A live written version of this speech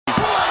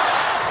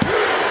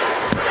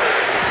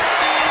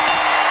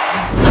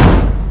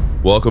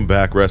Welcome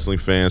back, wrestling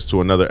fans,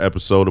 to another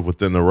episode of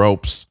Within the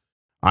Ropes.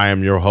 I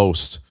am your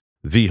host,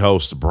 the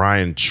host,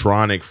 Brian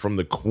Tronic from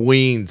the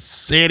Queen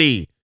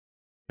City.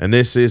 And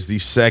this is the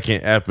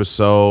second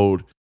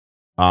episode.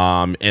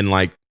 And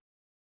like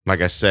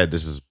I said,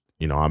 this is,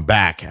 I'm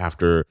back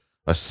after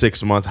a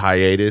 6-month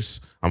hiatus.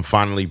 I'm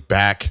finally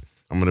back.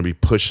 I'm going to be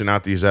pushing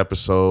out these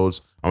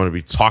episodes. I'm going to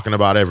be talking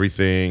about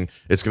everything.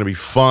 It's going to be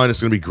fun. It's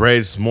going to be great.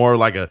 It's more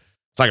like a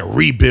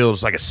rebuild.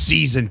 It's like a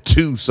season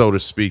 2, so to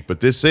speak. But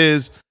this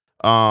is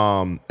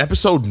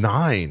episode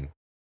 9.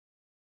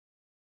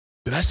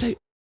 Did I say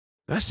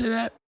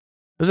that?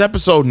 This is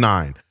episode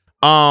 9.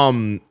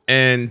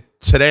 And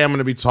today I'm going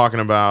to be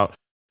talking about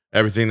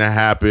everything that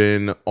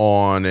happened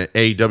on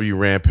AEW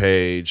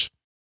Rampage.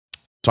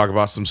 Talk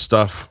about some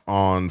stuff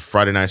on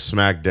Friday Night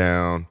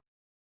SmackDown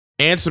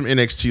and some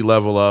NXT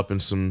Level Up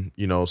and some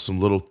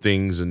little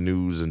things and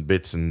news and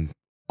bits and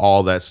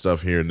all that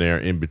stuff here and there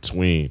in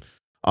between.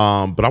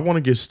 But I want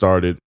to get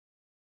started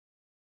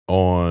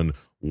on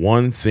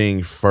one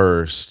thing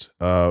first.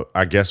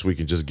 I guess we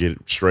can just get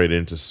straight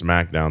into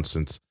SmackDown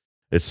since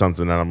it's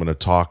something that I'm going to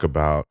talk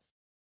about.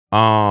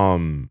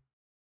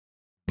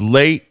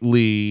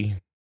 Lately,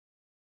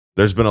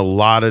 there's been a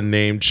lot of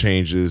name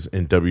changes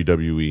in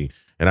WWE,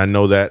 and I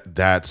know that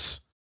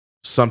that's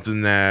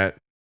something that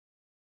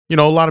a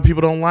lot of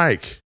people don't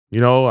like.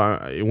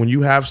 When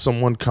you have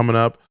someone coming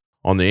up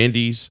on the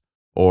Indies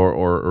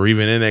or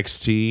even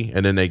NXT,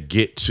 and then they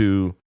get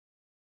to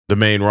the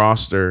main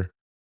roster.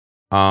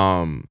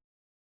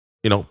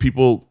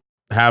 People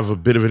have a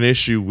bit of an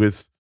issue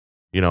with,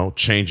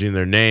 changing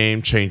their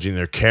name, changing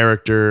their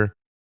character,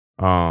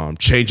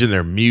 changing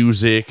their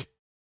music,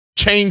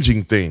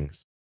 changing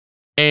things.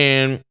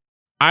 And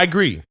I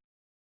agree.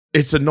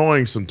 It's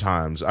annoying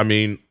sometimes. I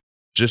mean,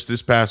 just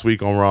this past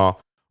week on Raw,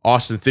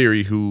 Austin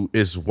Theory, who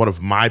is one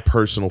of my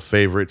personal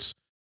favorites,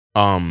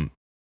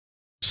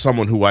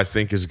 someone who I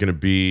think is going to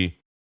be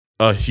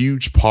a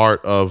huge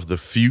part of the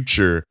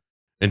future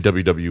in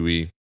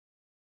WWE.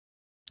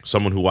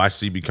 Someone who I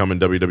see becoming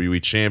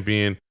WWE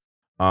champion.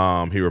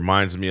 He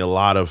reminds me a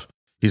lot of,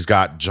 he's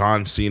got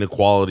John Cena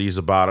qualities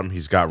about him.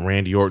 He's got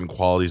Randy Orton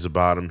qualities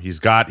about him. He's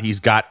got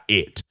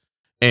it.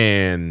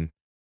 And,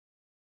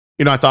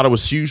 I thought it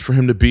was huge for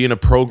him to be in a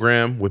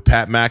program with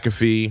Pat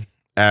McAfee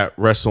at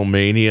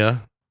WrestleMania.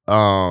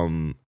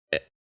 And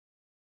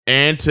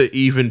to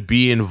even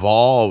be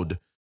involved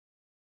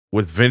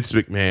with Vince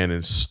McMahon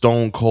and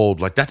Stone Cold.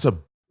 Like, that's a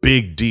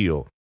big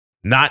deal.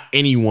 Not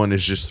anyone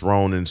is just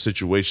thrown in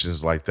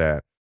situations like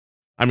that.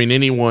 I mean,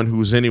 anyone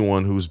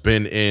who's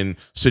been in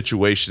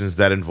situations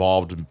that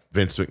involved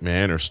Vince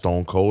McMahon or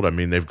Stone Cold, I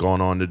mean, they've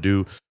gone on to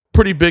do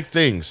pretty big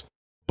things.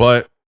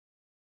 But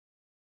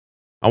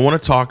I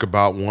want to talk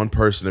about one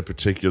person in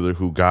particular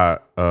who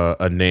got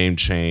a name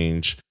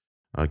change,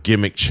 a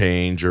gimmick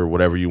change, or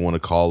whatever you want to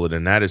call it,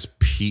 and that is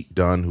Pete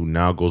Dunne, who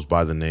now goes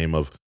by the name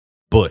of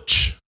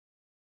Butch.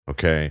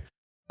 Okay.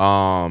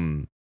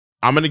 I'm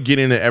going to get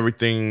into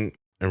everything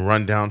and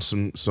run down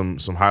some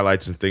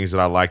highlights and things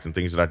that I liked and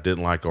things that I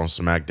didn't like on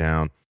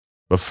SmackDown.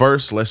 But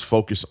first, let's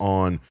focus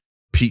on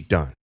Pete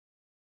Dunne,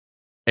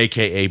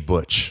 a.k.a.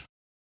 Butch.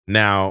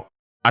 Now,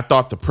 I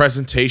thought the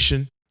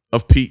presentation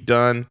of Pete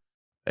Dunne,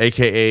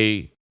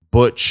 a.k.a.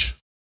 Butch,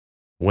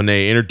 when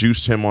they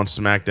introduced him on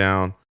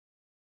SmackDown,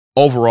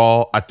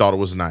 overall, I thought it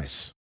was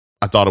nice.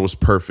 I thought it was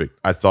perfect.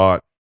 I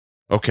thought,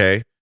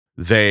 okay,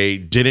 they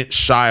didn't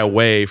shy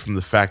away from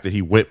the fact that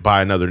he went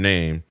by another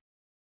name,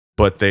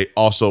 but they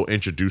also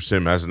introduced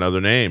him as another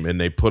name, and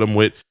they put him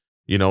with,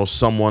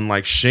 someone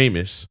like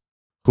Sheamus,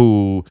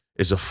 who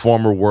is a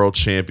former world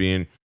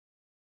champion.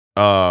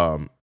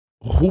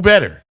 Who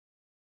better,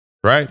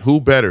 right? Who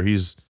better?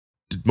 He's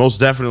most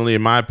definitely,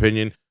 in my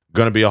opinion,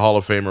 going to be a Hall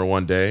of Famer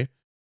one day.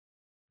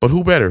 But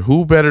who better?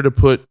 Who better to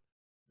put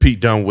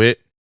Pete Dunne with?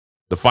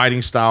 The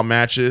fighting style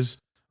matches,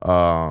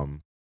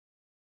 and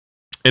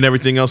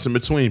everything else in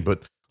between.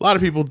 But a lot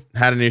of people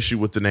had an issue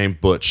with the name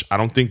Butch. I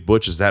don't think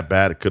Butch is that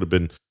bad. It could have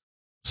been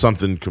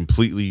something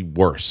completely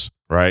worse,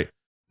 right?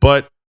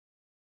 But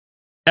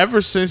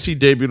ever since he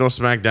debuted on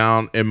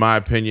SmackDown, in my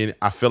opinion,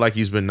 I feel like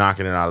he's been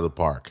knocking it out of the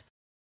park.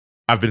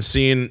 I've been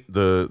seeing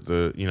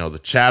the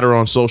chatter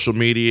on social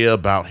media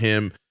about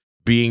him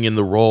being in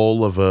the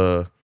role of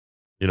a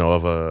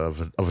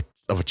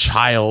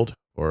child,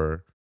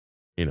 or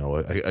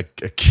a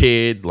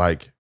kid,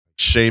 like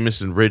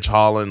Sheamus and Ridge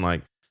Holland.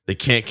 Like, they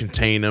can't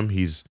contain him.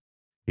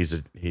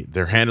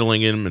 They're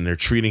handling him and they're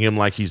treating him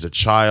like he's a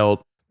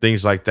child,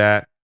 things like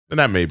that. And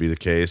that may be the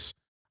case.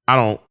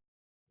 I'm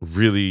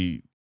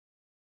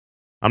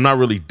not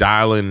really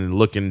dialing and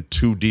looking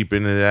too deep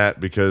into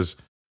that, because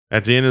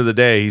at the end of the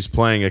day, he's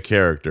playing a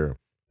character.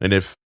 And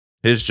if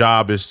his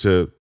job is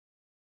to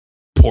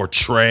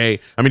portray,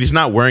 I mean, he's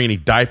not wearing any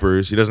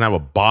diapers. He doesn't have a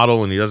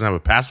bottle and he doesn't have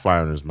a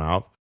pacifier in his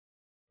mouth.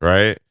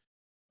 Right.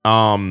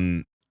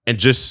 And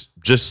just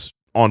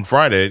on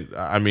Friday,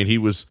 I mean,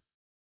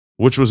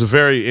 which was a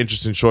very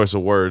interesting choice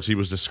of words. He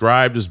was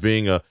described as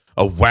being a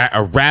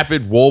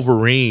rapid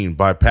Wolverine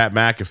by Pat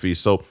McAfee.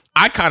 So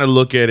I kind of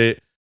look at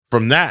it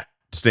from that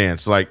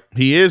stance. Like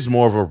he is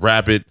more of a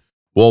rabid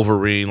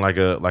Wolverine, like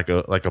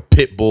a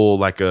pit bull,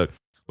 like a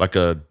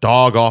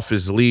dog off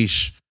his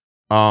leash.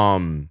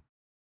 And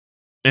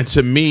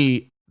to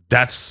me,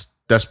 that's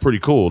pretty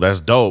cool. That's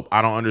dope.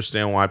 I don't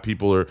understand why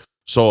people are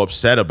so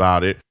upset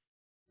about it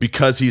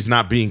because he's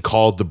not being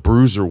called the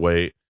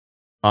bruiserweight.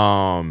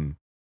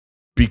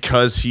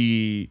 Because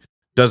he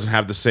doesn't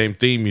have the same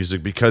theme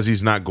music, because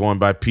he's not going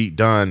by Pete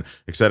Dunne,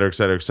 et cetera, et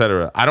cetera, et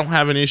cetera. I don't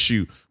have an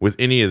issue with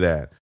any of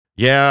that.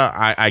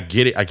 Yeah, I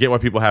get it. I get why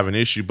people have an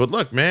issue. But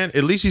look, man,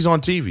 at least he's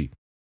on TV.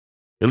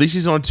 At least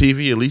he's on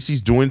TV. At least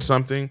he's doing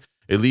something.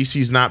 At least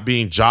he's not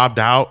being jobbed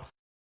out.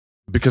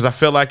 Because I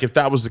feel like if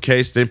that was the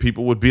case, then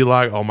people would be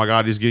like, oh my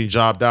God, he's getting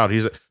jobbed out.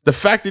 The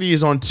fact that he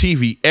is on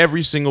TV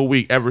every single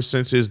week ever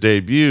since his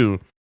debut,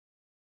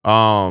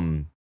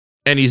 and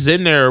he's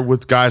in there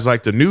with guys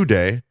like The New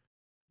Day,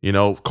 you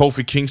know,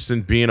 Kofi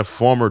Kingston being a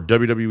former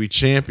WWE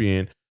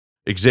champion,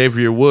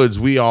 Xavier Woods,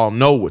 we all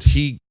know what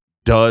he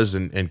does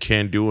and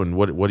can do and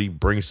what he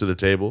brings to the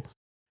table.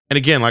 And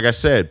again, like I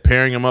said,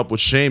 pairing him up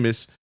with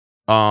Sheamus,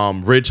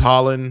 Ridge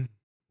Holland,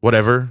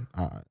 whatever,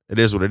 it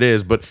is what it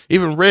is. But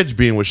even Ridge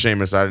being with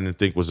Sheamus, I didn't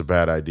think was a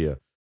bad idea.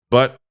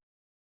 But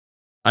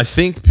I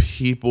think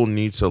people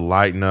need to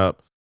lighten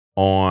up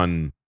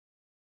on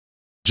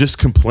just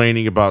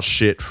complaining about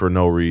shit for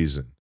no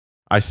reason.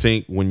 I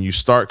think when you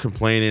start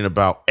complaining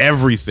about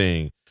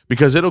everything,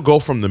 because it'll go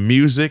from the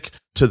music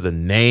to the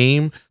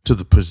name to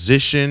the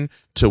position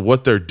to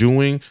what they're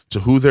doing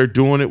to who they're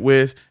doing it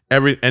with,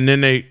 and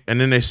then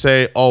they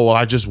say, "Oh, well,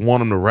 I just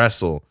want him to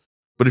wrestle."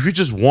 But if you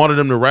just wanted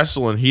him to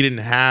wrestle and he didn't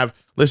have,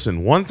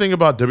 listen, one thing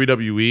about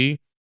WWE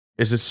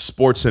is it's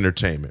sports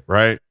entertainment,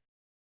 right?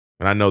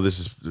 And I know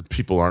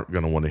people aren't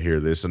going to want to hear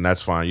this, and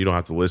that's fine. You don't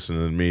have to listen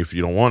to me if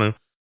you don't want to,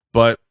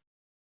 but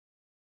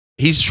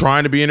he's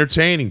trying to be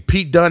entertaining.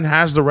 Pete Dunne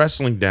has the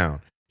wrestling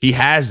down. He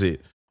has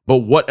it. But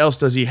what else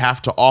does he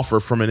have to offer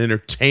from an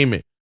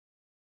entertainment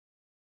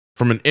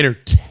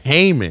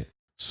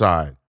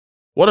side?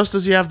 What else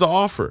does he have to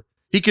offer?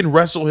 He can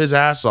wrestle his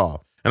ass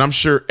off. And I'm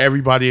sure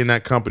everybody in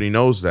that company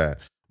knows that.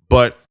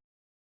 But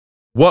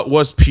what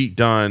was Pete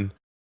Dunne?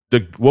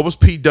 What was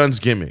Pete Dunne's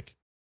gimmick?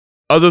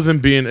 Other than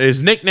being,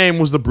 his nickname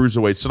was the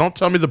Bruiserweight. So don't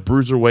tell me the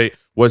Bruiserweight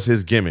was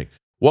his gimmick.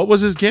 What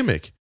was his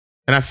gimmick?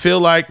 And I feel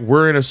like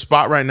we're in a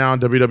spot right now in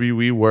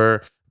WWE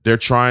where they're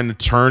trying to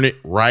turn it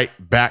right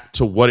back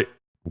to what it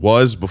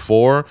was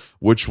before,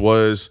 which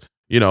was,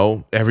 you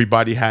know,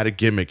 everybody had a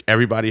gimmick.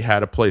 Everybody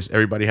had a place.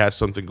 Everybody had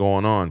something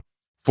going on.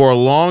 For a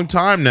long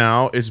time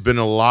now, it's been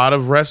a lot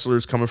of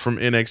wrestlers coming from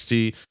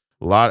NXT,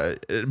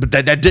 but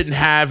that didn't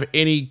have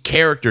any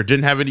character,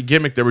 didn't have any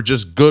gimmick. They were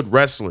just good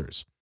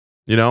wrestlers,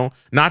 you know,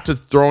 not to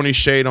throw any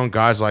shade on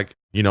guys like,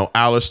 you know,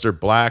 Aleister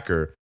Black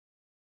or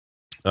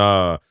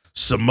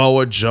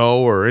Samoa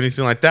Joe or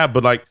anything like that.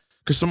 But like,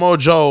 because Samoa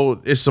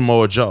Joe is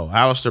Samoa Joe.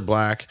 Aleister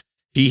Black,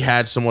 he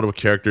had somewhat of a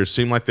character. It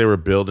seemed like they were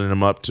building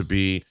him up to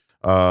be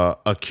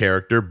a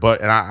character,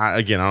 but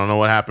I don't know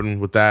what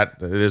happened with that.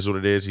 It is what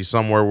it is. He's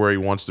somewhere where he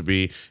wants to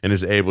be and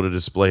is able to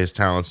display his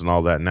talents and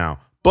all that now.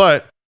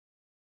 But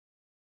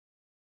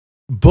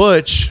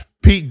Butch,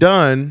 Pete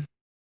Dunne,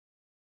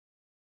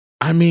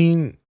 I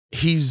mean,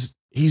 he's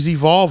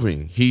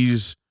evolving.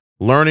 He's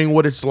learning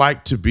what it's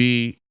like to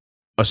be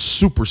a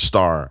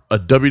superstar, a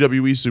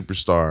WWE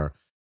superstar,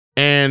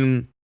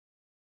 and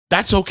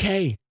that's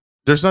okay.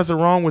 There's nothing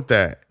wrong with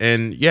that.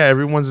 And yeah,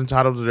 everyone's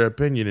entitled to their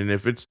opinion, and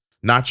if it's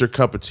not your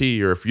cup of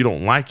tea, or if you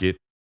don't like it,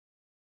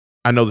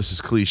 I know this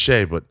is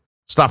cliche, but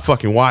stop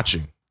fucking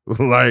watching.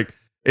 Like,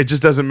 it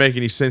just doesn't make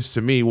any sense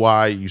to me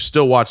why you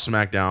still watch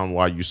SmackDown,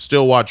 why you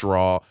still watch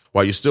Raw,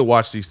 why you still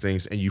watch these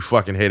things, and you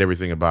fucking hate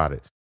everything about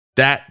it.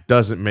 That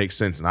doesn't make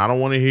sense. And I don't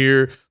want to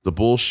hear the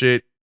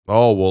bullshit.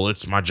 Oh, well,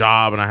 it's my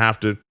job and I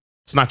have to.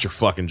 It's not your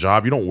fucking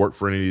job. You don't work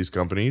for any of these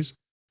companies.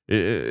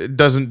 It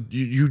doesn't,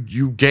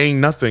 you gain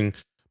nothing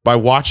by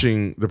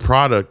watching the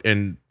product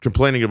and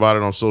complaining about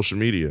it on social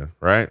media,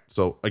 right?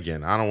 So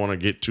again, I don't want to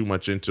get too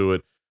much into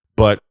it,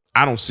 but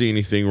I don't see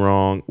anything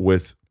wrong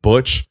with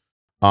Butch,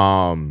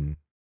 you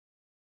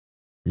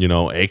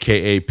know,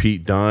 AKA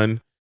Pete Dunne.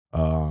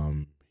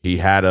 He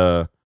had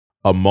a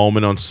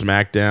moment on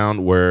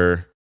SmackDown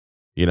where,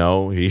 you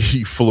know,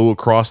 he flew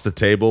across the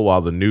table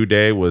while the New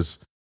Day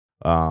was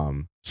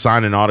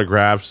signing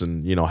autographs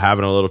and, you know,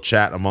 having a little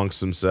chat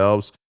amongst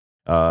themselves.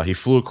 He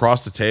flew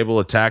across the table,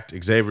 attacked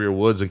Xavier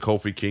Woods and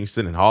Kofi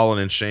Kingston, and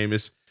Holland and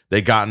Sheamus.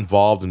 They got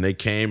involved and they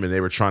came and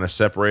they were trying to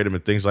separate him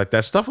and things like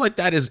that. Stuff like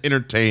that is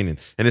entertaining,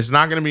 and it's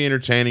not going to be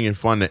entertaining and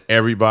fun to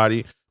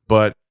everybody.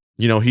 But,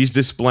 you know, he's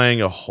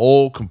displaying a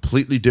whole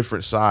completely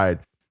different side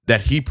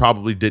that he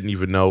probably didn't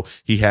even know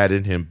he had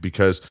in him,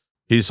 because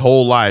his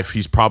whole life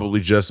he's probably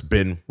just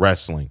been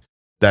wrestling.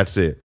 That's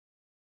it.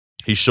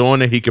 He's showing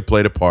that he could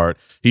play the part.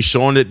 He's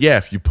showing that, yeah,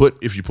 if you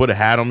put a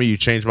hat on me, you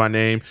change my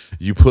name,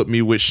 you put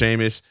me with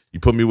Sheamus, you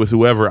put me with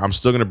whoever, I'm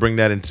still going to bring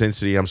that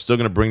intensity. I'm still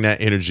going to bring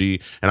that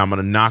energy, and I'm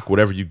going to knock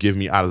whatever you give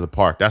me out of the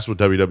park. That's what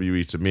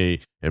WWE, to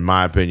me, in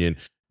my opinion,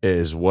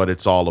 is what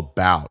it's all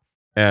about.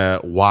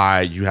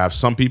 Why you have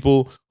some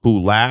people who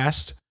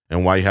last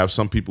and why you have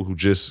some people who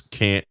just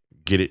can't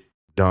get it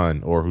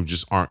done or who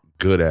just aren't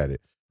good at it,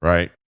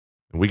 right?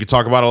 And we could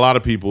talk about a lot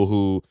of people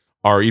who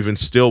are even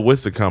still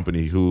with the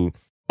company who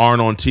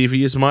aren't on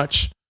TV as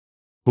much,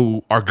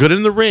 who are good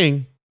in the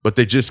ring, but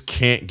they just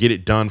can't get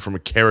it done from a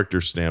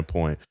character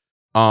standpoint.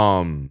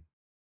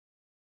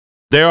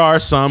 There are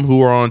some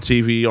who are on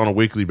TV on a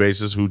weekly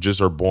basis who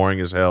just are boring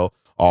as hell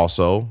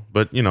also,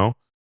 but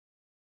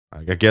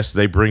I guess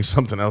they bring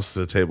something else to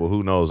the table.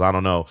 Who knows? I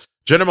don't know.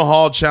 Jinder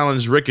Mahal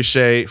challenged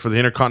Ricochet for the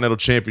Intercontinental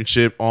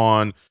Championship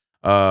on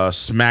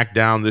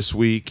SmackDown this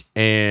week,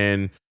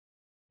 and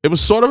it was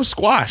sort of a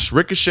squash.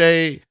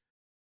 Ricochet,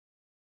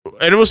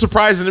 and it was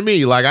surprising to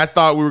me. Like, I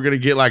thought we were going to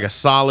get like a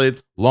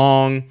solid,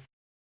 long,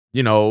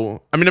 the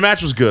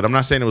match was good. I'm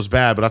not saying it was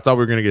bad, but I thought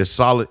we were going to get a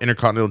solid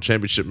Intercontinental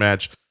Championship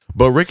match.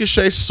 But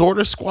Ricochet sort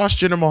of squashed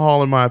Jinder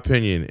Mahal, in my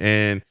opinion,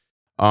 and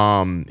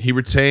he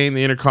retained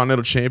the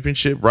Intercontinental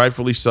Championship,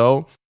 rightfully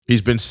so.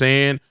 He's been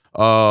saying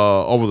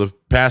over the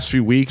past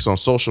few weeks on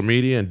social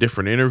media and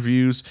different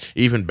interviews,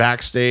 even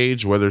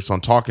backstage, whether it's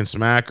on Talking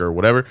Smack or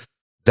whatever,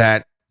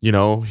 that,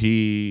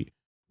 he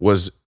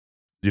was,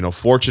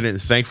 fortunate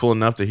and thankful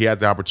enough that he had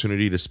the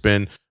opportunity to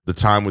spend the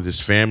time with his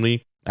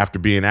family after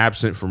being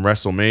absent from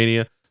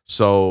WrestleMania.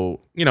 So,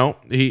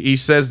 he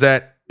says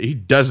that he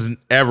doesn't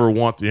ever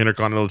want the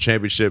Intercontinental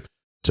Championship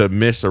to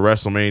miss a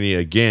WrestleMania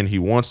again. He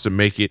wants to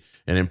make it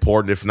an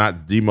important, if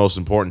not the most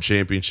important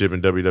championship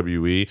in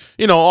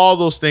WWE. All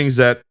those things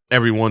that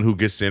everyone who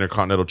gets the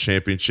Intercontinental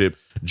Championship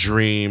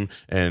dream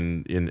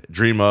and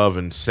dream of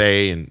and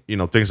say, and,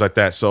 things like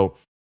that. So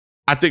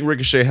I think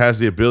Ricochet has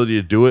the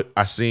ability to do it.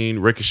 I seen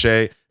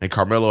Ricochet and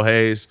Carmelo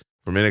Hayes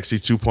from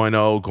NXT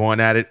 2.0 going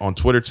at it on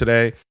Twitter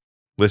today.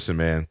 Listen,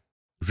 man,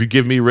 if you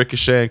give me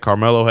Ricochet and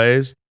Carmelo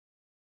Hayes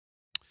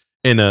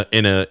in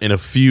a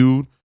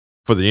feud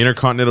for the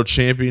Intercontinental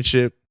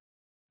Championship,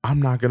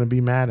 I'm not going to be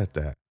mad at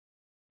that.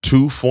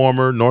 Two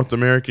former North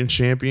American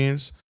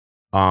champions.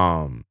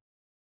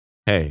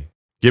 Hey,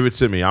 give it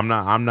to me. I'm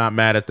not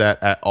mad at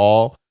that at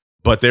all.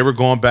 But they were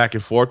going back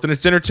and forth, and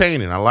it's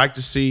entertaining. I like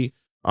to see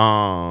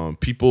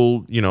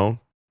people,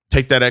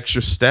 take that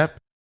extra step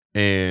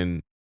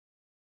and,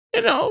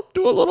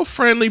 do a little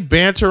friendly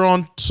banter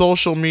on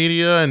social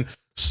media and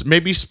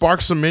maybe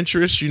spark some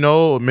interest,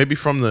 maybe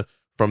from the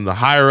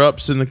higher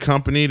ups in the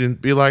company, to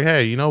be like,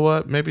 hey, you know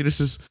what? Maybe this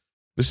is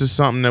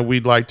something that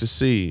we'd like to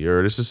see,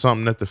 or this is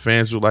something that the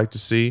fans would like to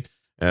see.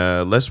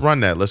 Let's run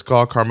that. Let's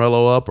call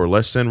Carmelo up, or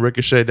let's send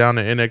Ricochet down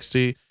to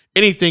NXT.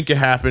 Anything can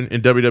happen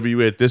in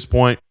WWE at this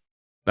point.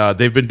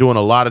 They've been doing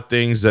a lot of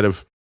things that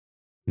have,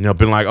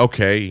 been like,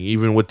 okay,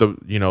 even with the,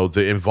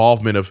 the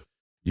involvement of,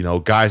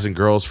 guys and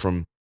girls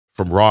from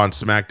Raw and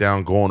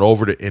SmackDown going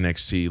over to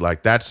NXT.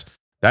 Like, that's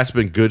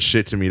been good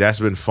shit to me. That's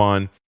been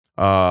fun.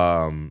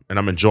 And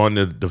I'm enjoying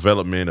the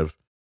development of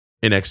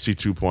NXT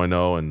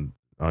 2.0 and,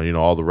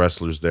 all the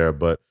wrestlers there.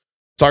 But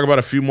talk about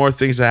a few more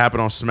things that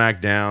happened on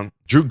SmackDown.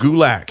 Drew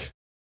Gulak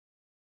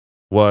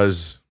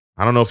was,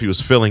 I don't know if he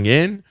was filling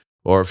in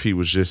or if he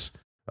was just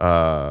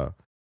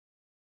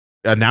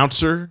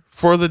announcer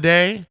for the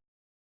day,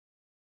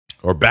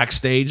 or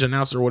backstage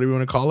announcer, whatever you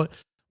want to call it.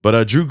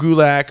 But Drew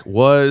Gulak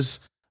was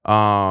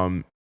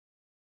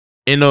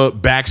in a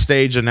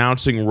backstage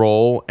announcing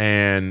role,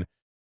 and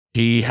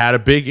he had a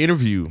big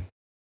interview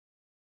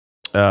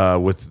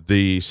with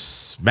the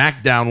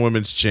SmackDown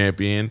Women's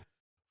Champion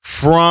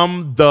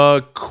from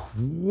the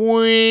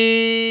Queen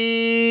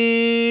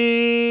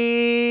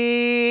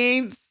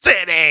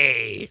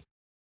City,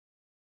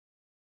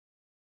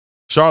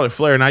 Charlotte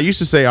Flair. And I used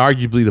to say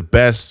arguably the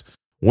best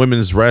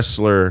women's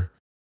wrestler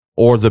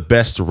or the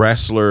best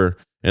wrestler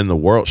in the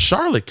world.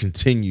 Charlotte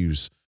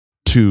continues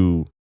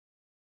to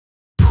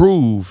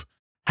prove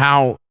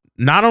how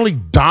not only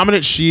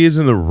dominant she is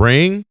in the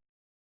ring,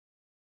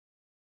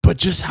 but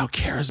just how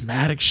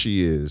charismatic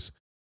she is.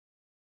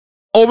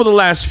 Over the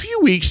last few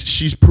weeks,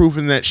 she's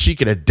proven that she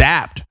can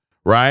adapt,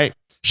 right?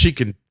 She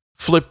can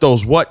flip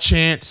those what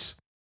chants.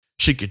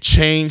 She could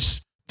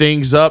change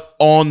things up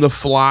on the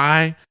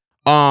fly.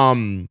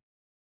 I'm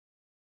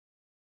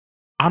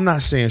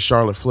not saying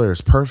Charlotte Flair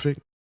is perfect,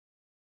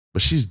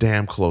 but she's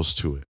damn close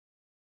to it.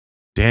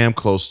 Damn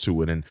close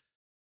to it. And,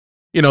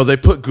 they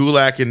put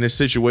Gulak in this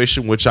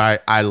situation, which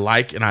I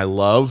like and I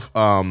love.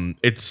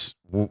 It's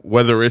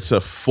whether it's a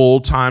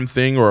full-time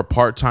thing or a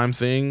part-time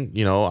thing,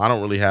 I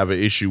don't really have an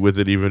issue with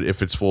it, even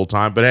if it's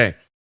full-time. But hey,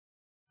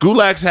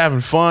 Gulak's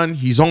having fun.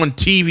 He's on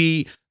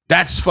TV.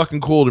 That's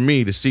fucking cool to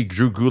me, to see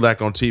Drew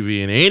Gulak on TV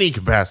in any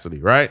capacity,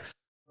 right?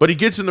 But he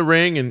gets in the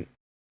ring and,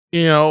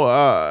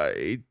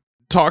 he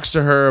talks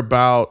to her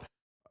about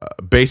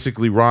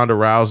basically Ronda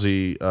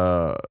Rousey,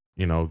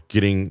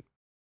 getting,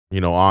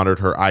 honored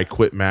her I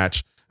Quit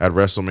match at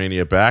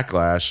WrestleMania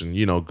Backlash. And,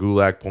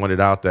 Gulak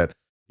pointed out that,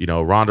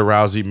 Ronda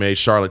Rousey made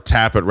Charlotte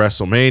tap at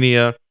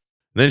WrestleMania.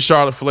 Then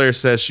Charlotte Flair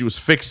says she was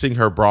fixing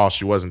her bra.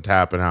 She wasn't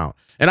tapping out.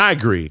 And I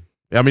agree.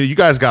 I mean, you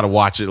guys got to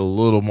watch it a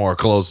little more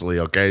closely,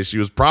 okay? She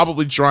was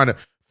probably trying to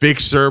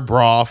fix her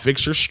bra,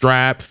 fix her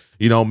strap,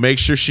 make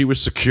sure she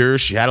was secure.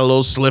 She had a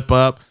little slip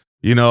up,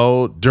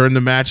 during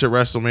the match at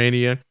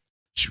WrestleMania.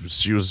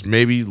 She was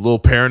maybe a little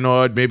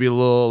paranoid, maybe a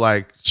little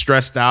like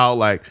stressed out,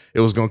 like it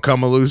was gonna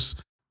come loose.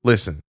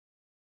 Listen,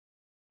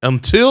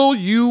 until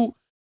you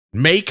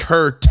make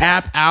her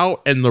tap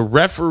out and the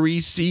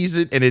referee sees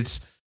it and it's,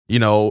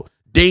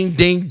 ding,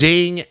 ding,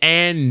 ding,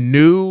 and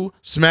new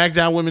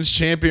SmackDown Women's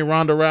Champion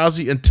Ronda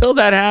Rousey, until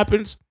that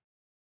happens,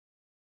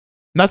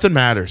 nothing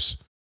matters.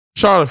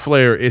 Charlotte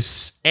Flair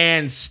is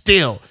and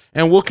still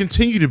and will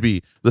continue to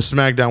be the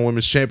SmackDown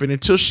Women's Champion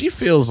until she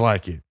feels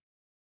like it.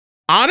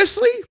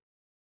 Honestly,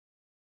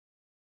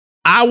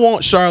 I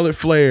want Charlotte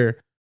Flair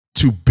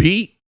to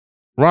beat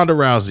Ronda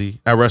Rousey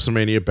at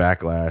WrestleMania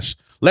Backlash.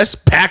 Let's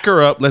pack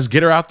her up. Let's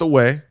get her out the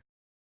way.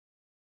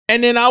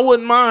 And then I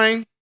wouldn't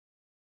mind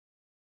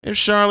if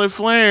Charlotte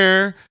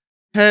Flair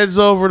heads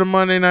over to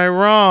Monday Night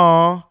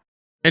Raw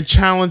and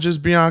challenges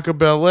Bianca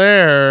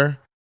Belair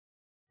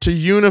to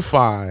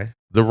unify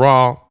the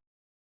Raw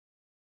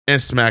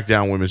and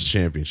SmackDown Women's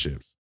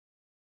Championships.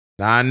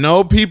 Now, I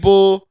know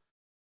people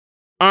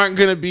aren't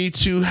going to be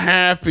too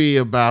happy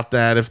about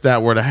that if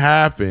that were to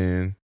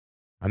happen.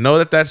 I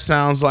know that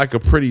sounds like a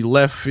pretty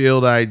left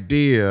field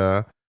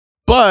idea,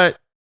 but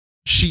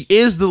she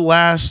is the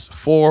last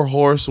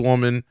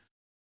 4-horsewoman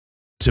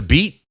to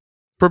beat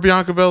for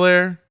Bianca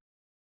Belair.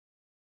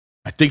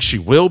 I think she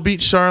will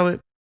beat Charlotte,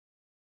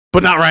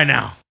 but not right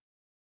now.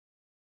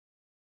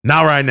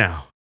 Not right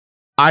now.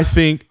 I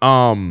think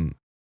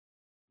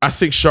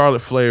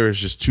Charlotte Flair is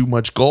just too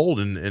much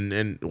gold,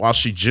 and while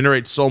she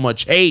generates so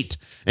much hate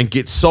and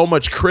gets so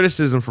much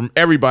criticism from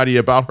everybody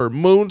about her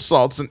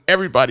moonsaults, and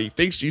everybody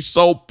thinks she's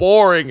so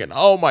boring, and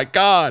oh my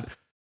God.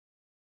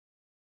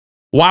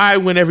 Why,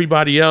 when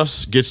everybody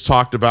else gets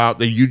talked about,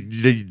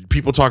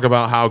 people talk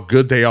about how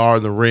good they are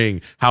in the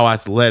ring, how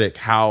athletic,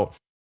 how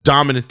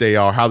dominant they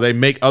are, how they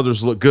make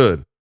others look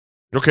good.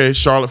 Okay,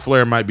 Charlotte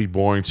Flair might be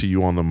boring to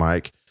you on the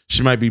mic.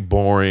 She might be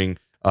boring.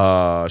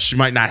 She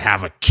might not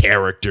have a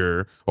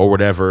character or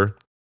whatever,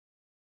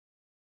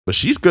 but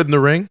she's good in the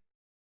ring.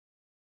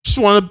 She's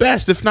one of the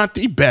best, if not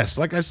the best.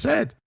 Like I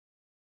said,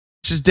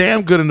 she's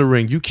damn good in the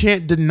ring. You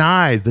can't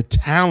deny the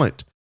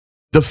talent,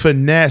 the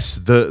finesse,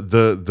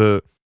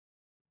 the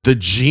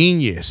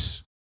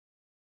genius.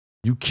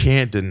 You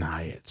can't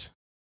deny it.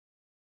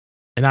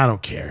 And I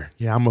don't care.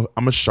 Yeah,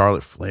 I'm a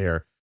Charlotte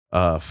Flair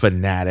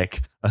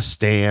fanatic, a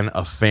stan,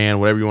 a fan,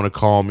 whatever you want to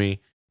call me.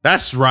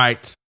 That's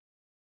right.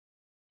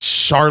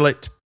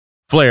 Charlotte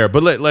Flair.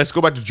 But let's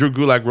go back to Drew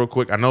Gulak real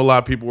quick. I know a lot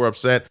of people were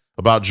upset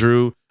about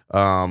Drew.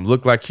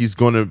 Looked like he's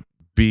going to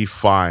be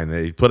fine.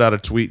 He put out a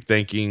tweet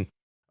thanking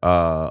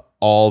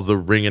all the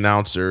ring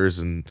announcers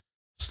and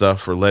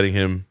stuff for letting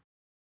him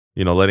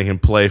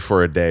play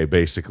for a day,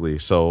 basically.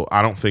 So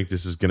I don't think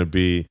this is going to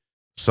be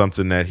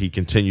something that he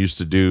continues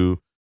to do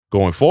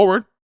going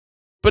forward.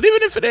 But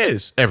even if it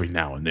is, every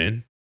now and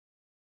then,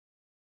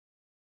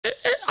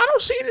 I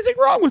don't see anything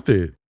wrong with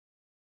it.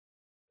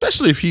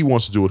 Especially if he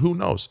wants to do it. Who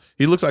knows?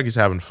 He looks like he's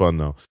having fun,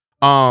 though.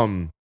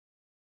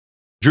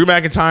 Drew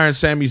McIntyre and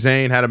Sami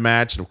Zayn had a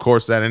match. And, of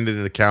course, that ended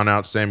in a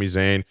count-out. Sami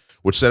Zayn,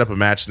 which set up a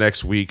match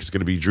next week. It's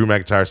going to be Drew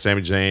McIntyre,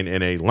 Sami Zayn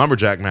in a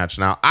lumberjack match.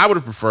 Now, I would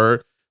have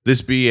preferred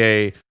this be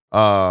a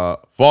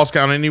falls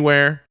count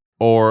anywhere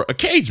or a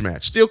cage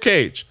match, steel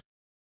cage.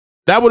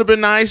 That would have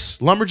been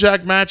nice.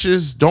 Lumberjack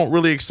matches don't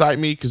really excite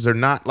me because they're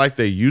not like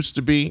they used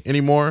to be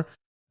anymore.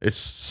 It's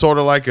sort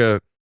of like a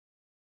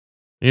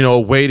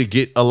way to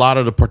get a lot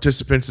of the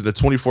participants in the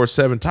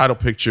 24/7 title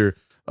picture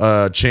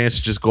chance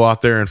to just go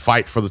out there and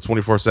fight for the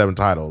 24/7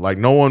 title. Like,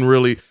 no one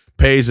really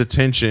pays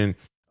attention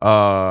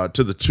to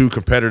the two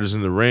competitors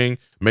in the ring.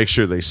 Make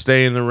sure they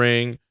stay in the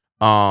ring.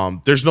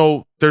 There's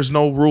no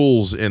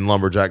rules in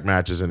lumberjack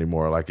matches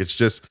anymore. Like, it's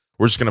just,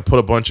 we're just going to put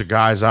a bunch of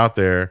guys out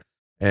there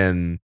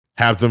and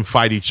have them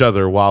fight each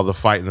other while the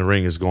fight in the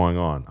ring is going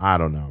on. I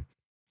don't know,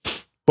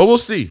 but we'll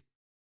see.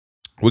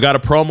 We got a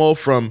promo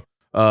from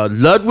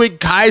Ludwig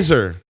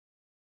Kaiser,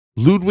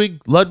 Ludwig,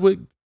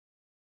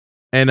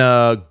 and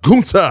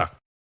Gunther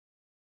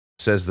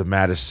says the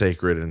mat is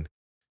sacred, and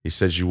he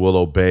says you will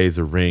obey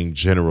the ring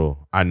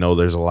general. I know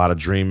there's a lot of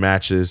dream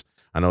matches.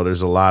 I know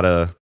there's a lot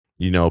of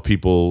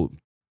people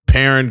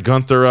pairing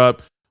Gunther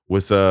up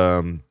with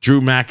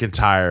Drew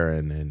McIntyre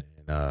and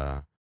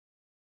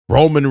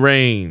Roman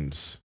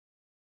Reigns.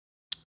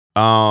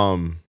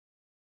 I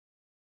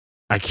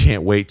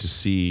can't wait to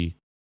see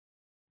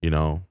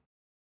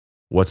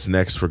what's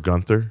next for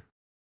Gunther.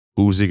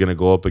 Who's he going to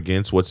go up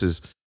against? What's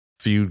his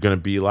feud going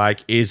to be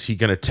like? Is he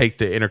going to take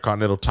the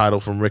Intercontinental title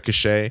from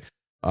Ricochet?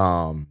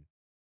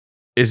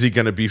 Is he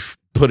going to be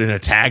put in a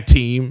tag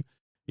team?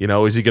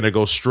 Is he going to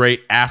go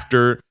straight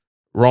after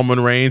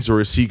Roman Reigns,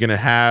 or is he going to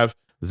have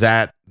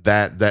that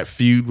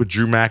feud with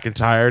Drew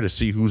McIntyre to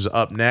see who's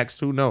up next?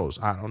 Who knows?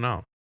 I don't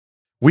know.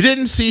 We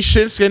didn't see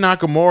Shinsuke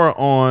Nakamura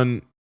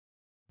on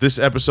this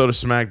episode of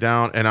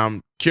SmackDown, and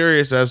I'm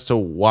curious as to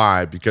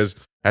why, because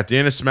at the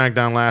end of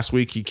SmackDown last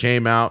week, he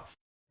came out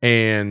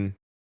and,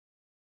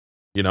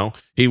 he didn't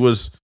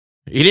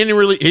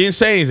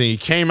say anything. He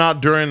came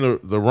out during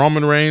the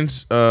Roman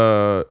Reigns,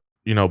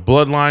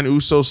 Bloodline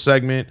Uso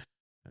segment,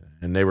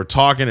 and they were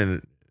talking,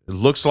 and it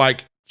looks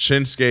like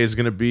Shinsuke is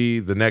going to be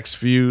the next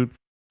feud,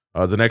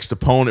 the next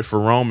opponent for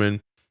Roman.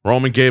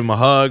 Roman gave him a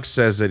hug,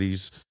 says that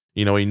he's,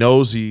 he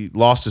knows he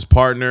lost his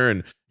partner,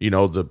 and,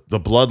 the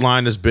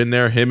bloodline has been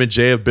there. Him and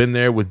Jay have been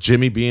there with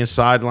Jimmy being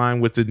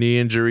sidelined with the knee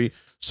injury.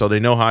 So they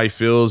know how he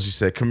feels. He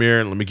said, come here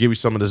and let me give you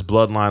some of this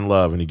bloodline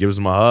love. And he gives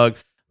him a hug.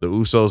 The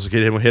Usos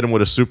hit him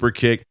with a super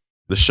kick.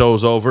 The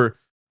show's over.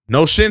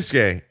 No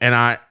Shinsuke. And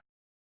I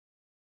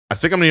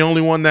think I'm the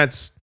only one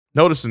that's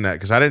noticing that,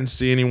 because I didn't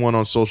see anyone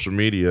on social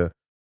media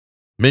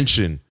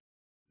mention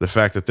the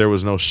fact that there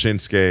was no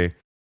Shinsuke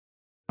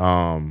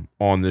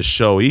on this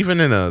show, even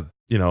in a,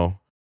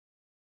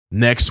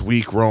 next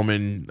week,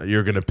 Roman,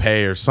 you're going to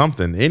pay or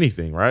something,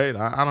 anything, right?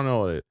 I don't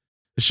know.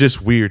 It's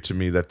just weird to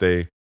me that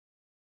they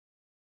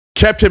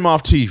kept him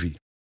off TV.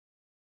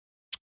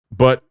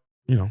 But,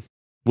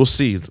 we'll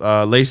see.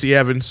 Lacey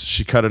Evans,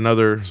 she cut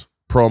another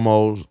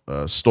promo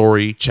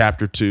story,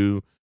 chapter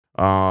 2.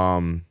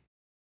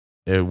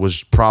 It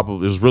was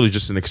really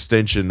just an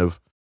extension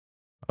of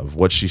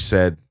what she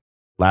said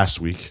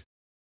last week.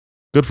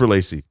 Good for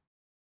Lacey.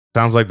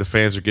 Sounds like the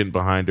fans are getting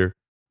behind her.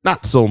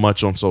 Not so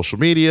much on social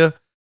media,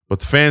 but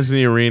the fans in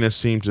the arena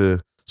seem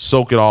to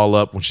soak it all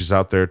up when she's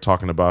out there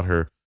talking about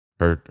her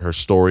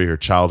story, her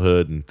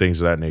childhood, and things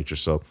of that nature.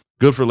 So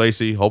good for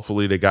Lacey.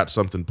 Hopefully they got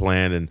something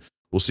planned, and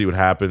we'll see what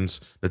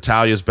happens.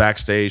 Natalia's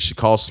backstage. She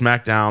calls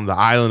SmackDown the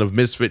island of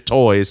misfit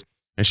toys,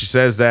 and she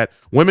says that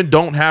women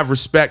don't have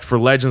respect for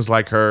legends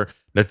like her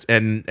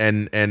and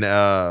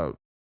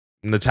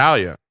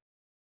Natalya.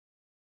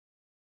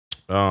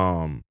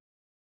 And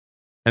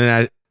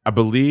I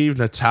believe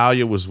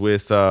Natalya was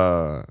with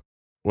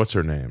what's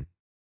her name?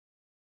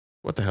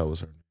 What the hell was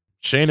her name?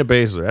 Shayna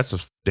Baszler. That's a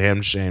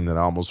damn shame that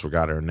I almost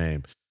forgot her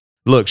name.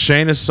 Look,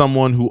 Shayna's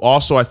someone who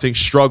also, I think,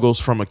 struggles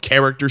from a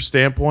character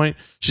standpoint.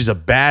 She's a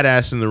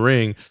badass in the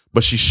ring,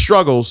 but she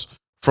struggles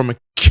from a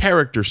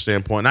character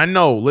standpoint. And I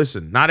know,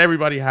 listen, not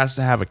everybody has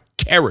to have a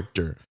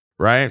character,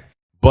 right?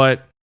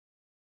 But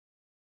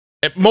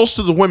most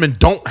of the women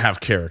don't have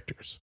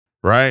characters,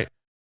 right?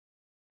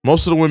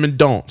 Most of the women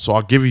don't, so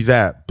I'll give you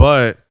that.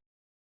 But,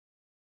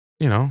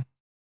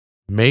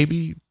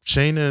 maybe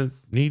Shayna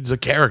needs a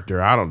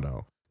character. I don't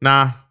know.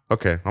 Nah,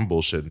 okay, I'm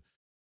bullshitting.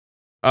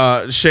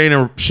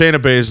 Shayna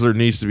Baszler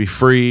needs to be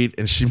freed,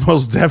 and she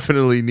most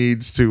definitely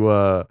needs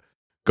to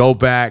go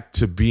back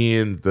to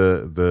being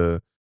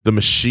the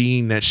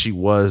machine that she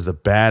was, the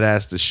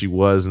badass that she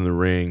was in the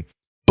ring.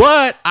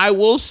 But I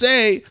will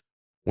say,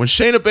 when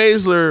Shayna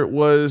Baszler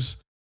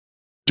was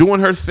doing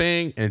her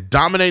thing and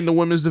dominating the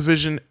women's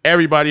division,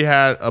 everybody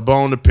had a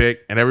bone to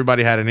pick, and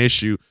everybody had an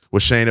issue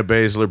with Shayna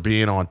Baszler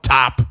being on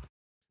top,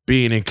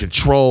 being in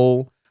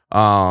control,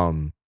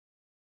 making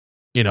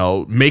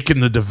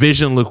the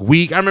division look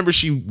weak. I remember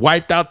she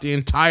wiped out the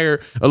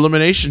entire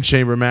Elimination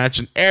Chamber match,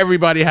 and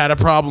everybody had a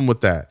problem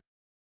with that.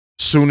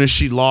 Soon as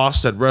she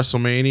lost at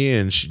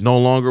WrestleMania and she no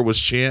longer was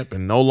champ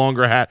and no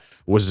longer had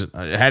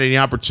any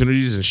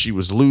opportunities, and she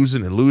was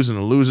losing,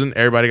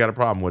 everybody got a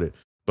problem with it.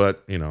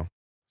 But,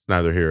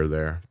 neither here or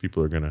there.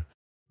 People are going to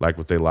like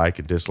what they like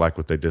and dislike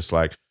what they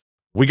dislike.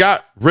 We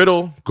got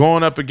Riddle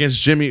going up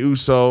against Jimmy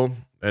Uso,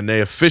 and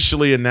they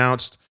officially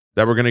announced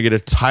that we're going to get a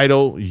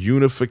title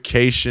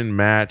unification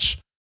match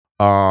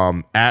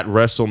at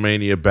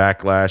WrestleMania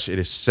Backlash. It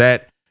is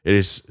set. It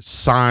is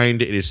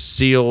signed. It is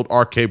sealed.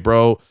 RK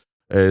Bro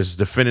is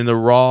defending the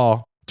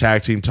Raw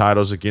tag team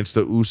titles against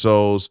the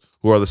Usos,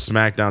 who are the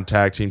SmackDown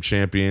tag team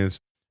champions.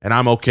 And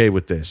I'm okay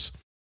with this.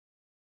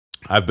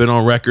 I've been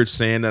on record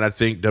saying that I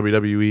think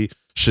WWE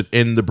should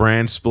end the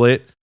brand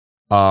split.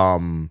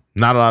 Not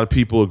a lot of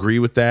people agree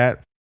with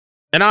that.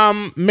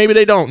 And maybe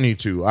they don't need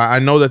to. I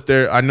know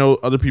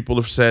other people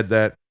have said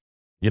that,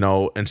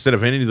 instead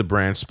of ending the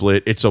brand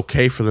split, it's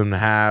okay for them to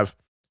have.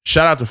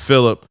 Shout out to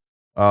Philip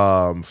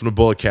from the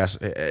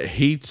Bulletcast.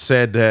 He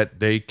said that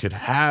they could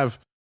have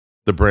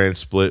the brand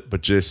split, but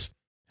just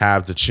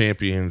have the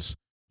champions,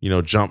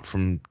 jump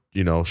from,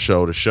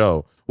 show to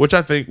show, which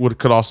I think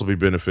could also be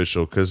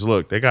beneficial, because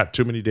look, they got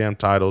too many damn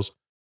titles.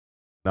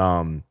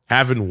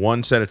 Having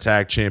one set of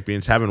tag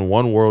champions, having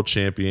one world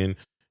champion,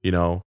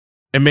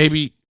 and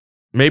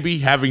maybe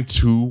having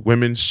 2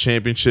 women's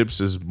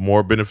championships is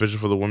more beneficial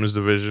for the women's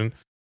division,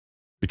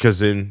 because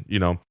then,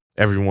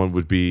 everyone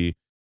would be,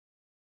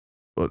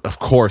 of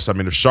course,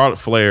 if Charlotte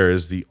Flair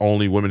is the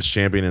only women's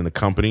champion in the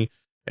company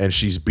and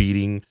she's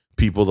beating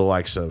people the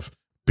likes of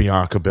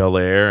Bianca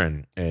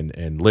Belair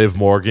and Liv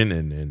Morgan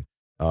and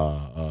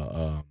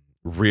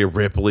Rhea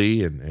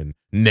Ripley and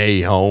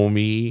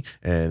Naomi,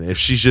 and if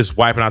she's just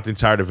wiping out the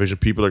entire division,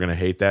 people are going to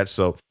hate that.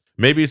 So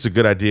maybe it's a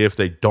good idea if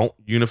they don't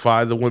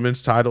unify the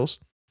women's titles.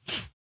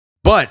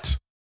 But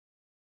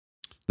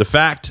the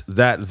fact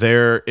that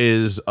there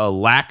is a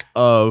lack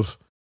of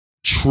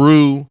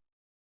true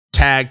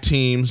tag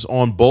teams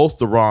on both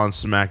the Raw and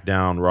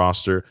SmackDown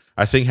roster,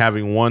 I think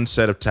having one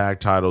set of tag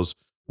titles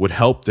would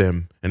help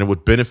them, and it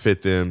would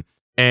benefit them,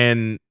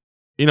 and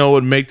it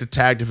would make the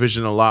tag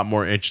division a lot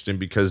more interesting,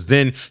 because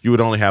then you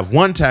would only have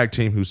one tag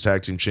team who's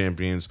tag team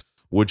champions,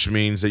 which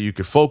means that you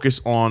could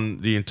focus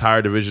on the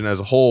entire division as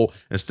a whole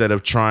instead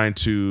of trying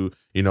to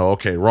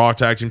Okay, Raw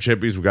Tag Team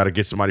Champions, we got to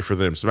get somebody for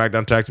them.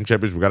 SmackDown Tag Team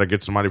Champions, we got to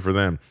get somebody for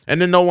them.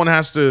 And then no one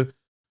has to,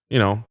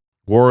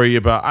 worry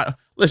about.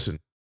 Listen,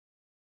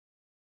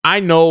 I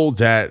know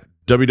that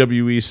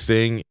WWE's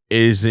thing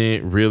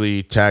isn't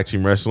really tag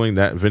team wrestling.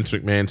 That Vince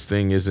McMahon's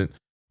thing isn't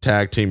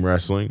tag team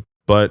wrestling.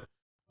 But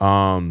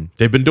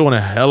they've been doing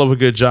a hell of a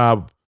good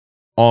job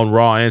on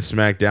Raw and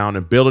SmackDown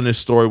and building this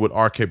story with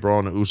RK Bro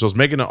and the Usos,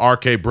 making the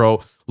RK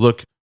Bro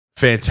look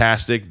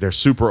fantastic. They're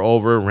super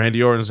over.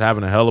 Randy Orton's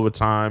having a hell of a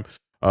time.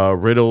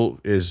 Riddle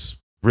is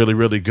really,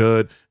 really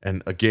good.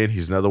 And again,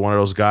 he's another one of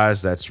those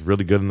guys that's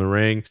really good in the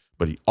ring,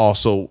 but he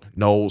also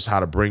knows how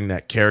to bring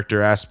that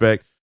character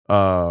aspect.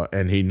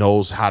 And he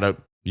knows how to,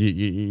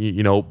 be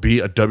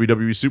a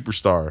WWE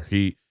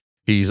superstar.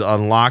 He's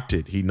unlocked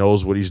it. He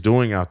knows what he's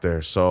doing out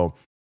there. So,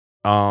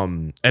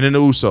 and then the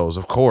Usos,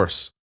 of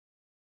course,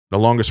 the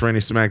longest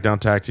reigning SmackDown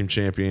Tag Team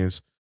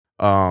Champions.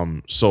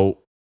 So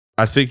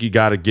I think you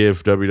got to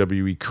give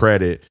WWE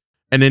credit.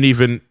 And then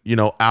even,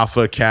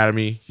 Alpha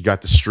Academy, you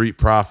got the Street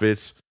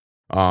Profits.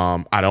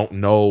 I don't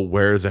know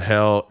where the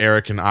hell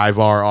Eric and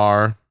Ivar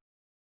are.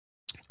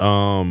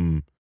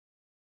 And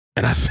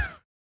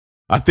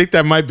I think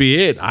that might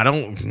be it. I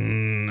don't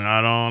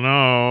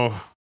know.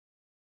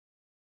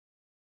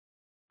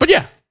 But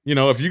yeah,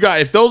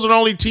 if those are the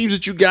only teams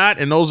that you got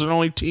and those are the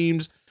only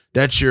teams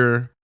that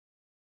you're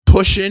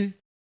pushing,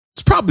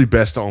 it's probably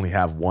best to only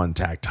have one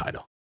tag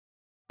title.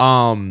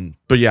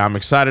 But yeah, I'm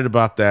excited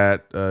about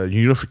that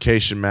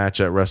unification match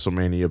at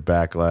WrestleMania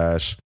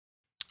Backlash.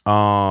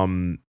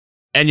 And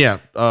yeah,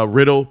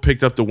 Riddle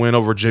picked up the win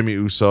over Jimmy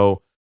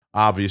Uso,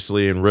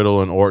 obviously, and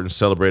Riddle and Orton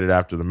celebrated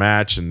after the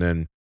match. And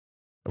then,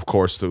 of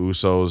course, the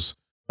Usos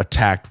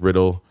attacked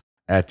Riddle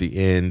at the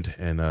end,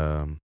 and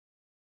that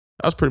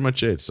was pretty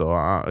much it. So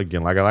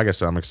again, like I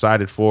said, I'm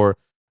excited for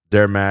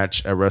their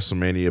match at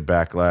WrestleMania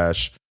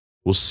Backlash.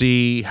 We'll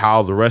see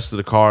how the rest of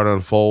the card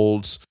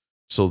unfolds.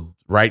 So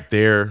right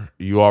there,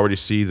 you already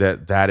see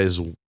that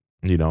is,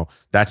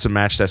 that's a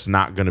match that's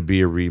not going to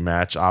be a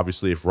rematch.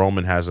 Obviously, if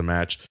Roman has a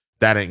match,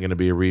 that ain't going to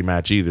be a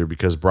rematch either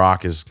because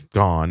Brock is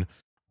gone.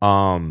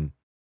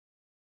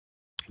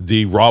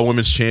 The Raw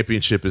Women's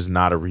Championship is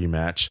not a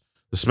rematch.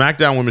 The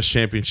SmackDown Women's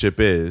Championship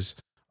is.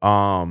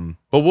 But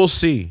we'll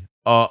see.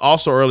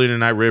 Also, earlier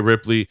tonight, Rhea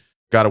Ripley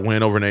got a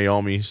win over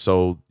Naomi.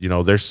 So,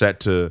 they're set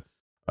to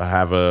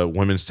have a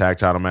women's tag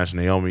title match.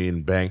 Naomi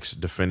and Banks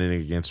defending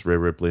against Rhea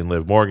Ripley and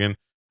Liv Morgan.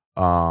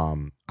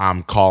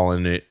 I'm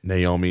calling it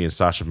Naomi and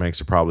Sasha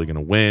Banks are probably going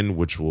to win,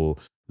 which will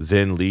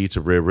then lead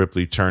to Rhea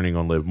Ripley turning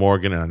on Liv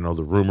Morgan. And I know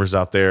the rumors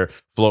out there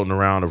floating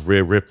around of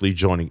Rhea Ripley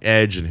joining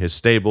Edge and his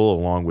stable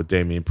along with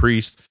Damian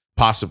Priest,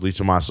 possibly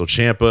Tommaso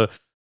Ciampa.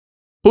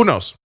 Who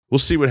knows? We'll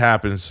see what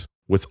happens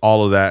with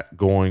all of that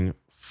going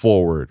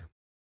forward.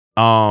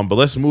 But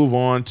let's move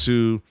on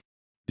to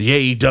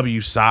the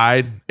AEW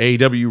side.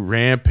 AEW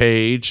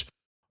Rampage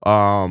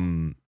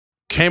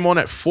came on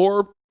at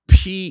 4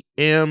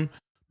 p.m.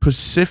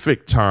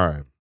 Pacific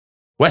time,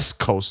 West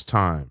Coast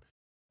time.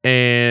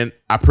 And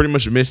I pretty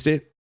much missed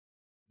it,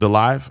 the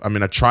live. I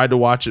mean, I tried to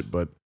watch it,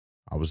 but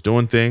I was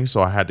doing things,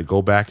 so I had to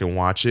go back and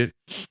watch it.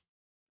 And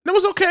it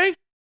was okay.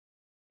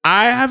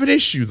 I have an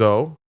issue,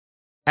 though.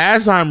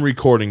 As I'm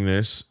recording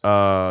this,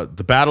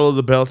 the Battle of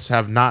the Belts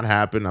have not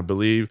happened. I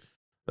believe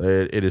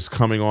it is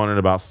coming on in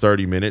about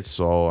 30 minutes,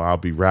 so I'll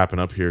be wrapping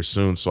up here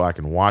soon so I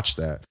can watch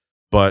that.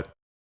 But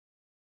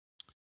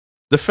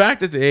the fact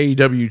that the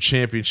AEW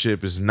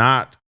Championship is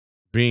not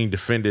being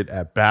defended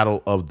at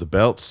Battle of the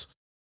Belts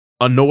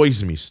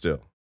annoys me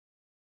still.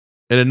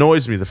 It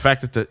annoys me. The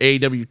fact that the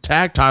AEW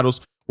tag titles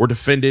were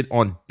defended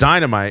on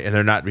Dynamite and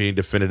they're not being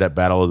defended at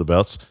Battle of the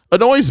Belts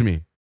annoys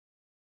me.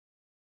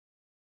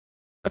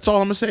 That's all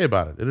I'm going to say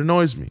about it. It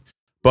annoys me.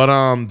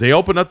 But they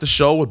opened up the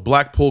show with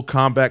Blackpool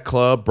Combat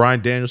Club,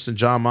 Bryan Danielson,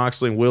 Jon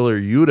Moxley, and Wheeler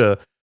Yuta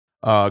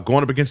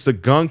going up against the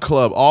Gun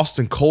Club,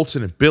 Austin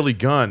Colton, and Billy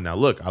Gunn. Now,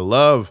 look, I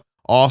love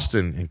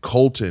Austin and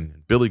Colton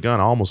and Billy Gunn.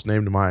 I almost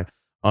named my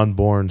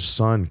unborn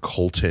son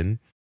Colton.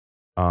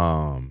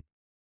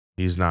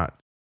 He's not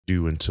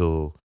due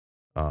until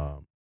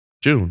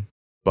June,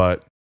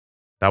 but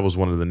that was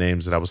one of the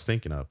names that I was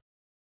thinking of.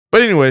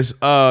 But anyways,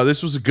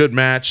 this was a good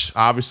match.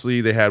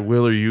 Obviously, they had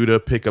Wheeler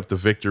Yuta pick up the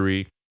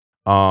victory,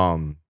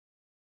 picking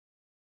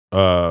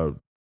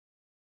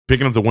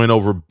up the win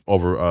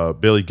over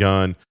Billy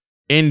Gunn,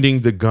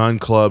 ending the Gun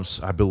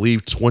Club's, I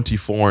believe,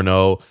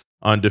 24-0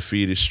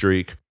 undefeated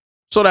streak.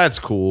 So that's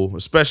cool,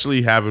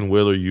 especially having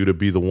Wheeler Yuta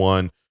be the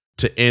one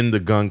to end the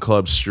Gun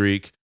Club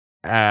streak,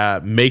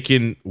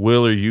 making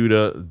Wheeler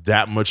Yuta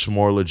that much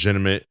more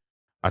legitimate.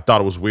 I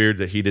thought it was weird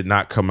that he did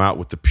not come out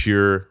with the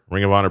pure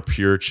Ring of Honor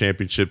Pure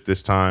Championship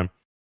this time.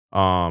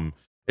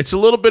 It's a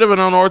little bit of an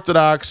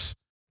unorthodox,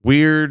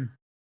 weird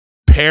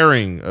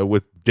pairing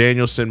with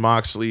Danielson,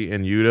 Moxley,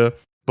 and Yuta,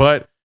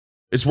 but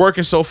it's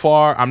working so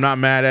far. I'm not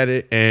mad at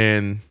it,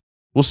 and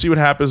we'll see what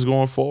happens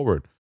going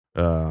forward.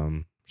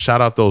 Shout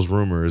out those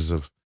rumors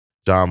of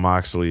Jon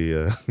Moxley,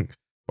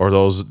 or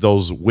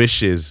those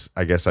wishes,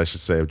 I guess I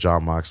should say, of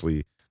Jon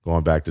Moxley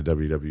going back to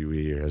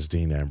WWE as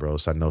Dean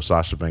Ambrose. I know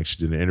Sasha Banks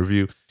did an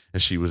interview,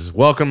 and she was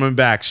welcoming him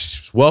back.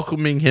 She's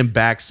welcoming him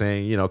back,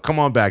 saying, you know, come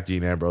on back,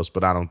 Dean Ambrose.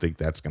 But I don't think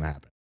that's gonna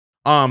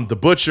happen. The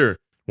Butcher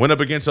went up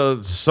against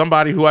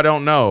somebody who I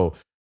don't know.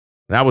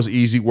 That was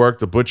easy work.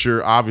 The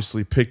Butcher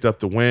obviously picked up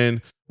the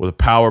win with a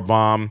power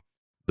bomb.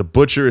 The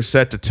Butcher is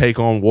set to take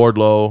on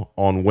Wardlow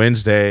on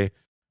Wednesday.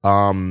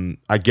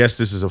 I guess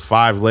this is a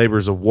 5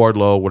 labors of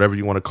Wardlow, whatever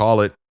you want to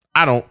call it.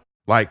 I don't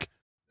like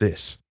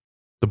this.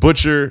 The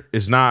Butcher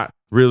is not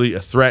really a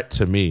threat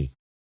to me.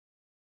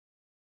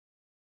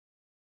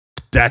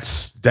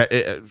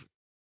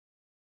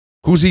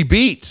 Who's he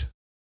beat?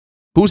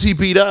 Who's he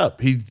beat up?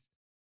 He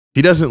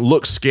doesn't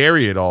look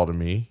scary at all to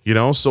me, you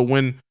know? So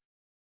when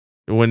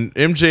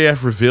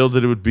MJF revealed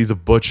that it would be the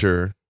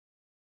Butcher,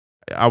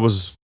 I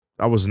was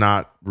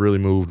not really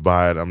moved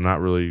by it. I'm not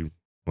really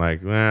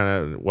like,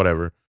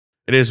 whatever.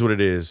 It is what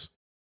it is.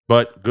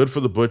 But good for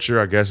the Butcher,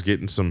 I guess,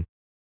 getting some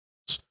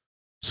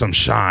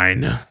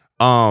shine.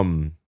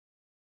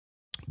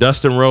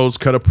 Dustin Rhodes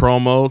cut a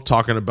promo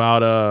talking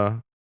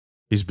about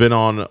he's been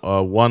on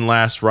one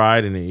last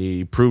ride and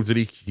he proved that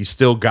he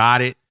still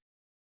got it.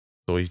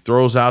 So he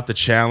throws out the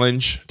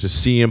challenge to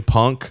CM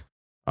Punk.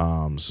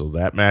 So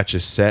that match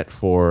is set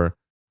for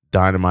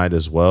Dynamite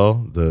as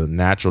well. The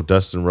natural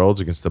Dustin Rhodes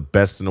against the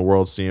best in the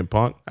world CM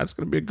Punk. That's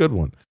going to be a good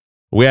one.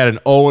 We had an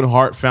Owen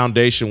Hart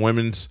Foundation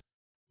women's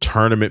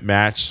tournament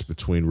match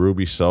between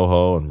Ruby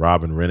Soho and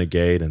Robin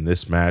Renegade, and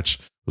this match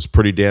was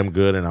pretty damn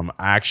good, and I'm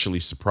actually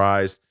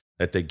surprised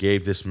that they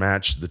gave this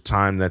match the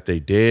time that they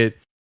did.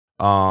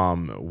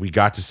 We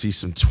got to see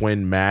some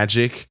twin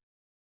magic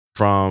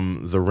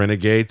from the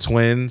Renegade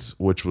twins,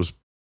 which was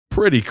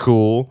pretty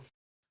cool.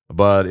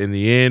 But in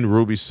the end,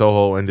 Ruby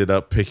Soho ended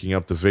up picking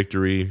up the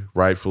victory,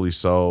 rightfully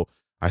so.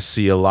 I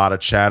see a lot of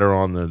chatter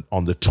on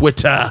the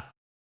Twitter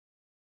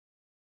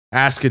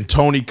asking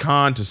Tony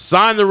Khan to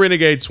sign the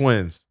Renegade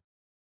twins.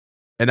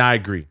 And I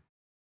agree.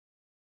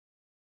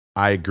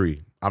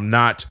 I'm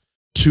not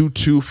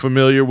too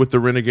familiar with the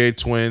Renegade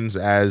twins,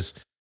 as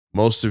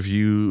most of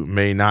you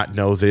may not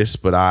know this,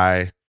 but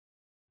I've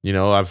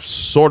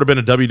sort of been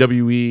a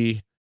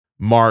WWE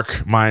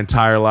mark my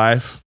entire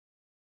life.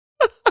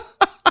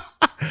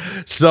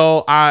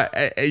 So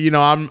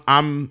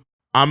I'm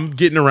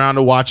getting around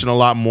to watching a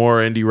lot more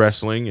indie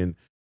wrestling, and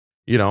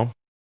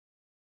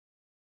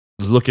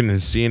looking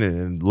and seeing it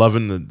and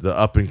loving the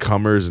up and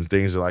comers and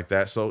things like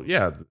that. So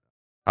yeah,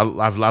 I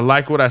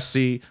like what I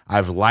see.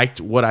 I've liked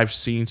what I've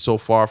seen so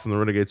far from the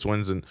Renegade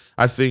Twins, and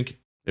I think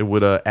it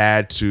would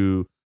add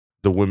to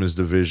the women's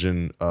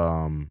division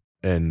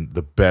in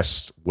the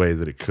best way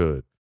that it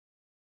could.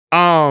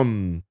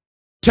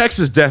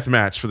 Texas Death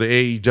Match for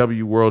the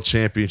AEW World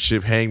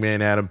Championship.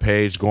 Hangman Adam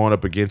Page going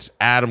up against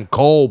Adam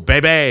Cole,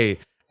 baby.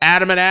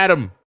 Adam and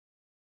Adam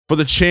for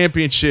the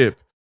championship.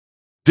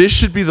 This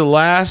should be the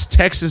last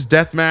Texas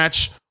Death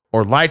Match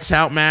or Lights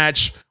Out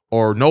match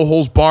or No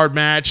Holds Barred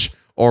match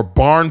or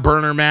Barn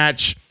Burner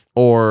match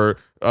or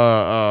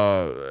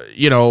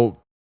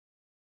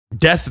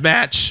death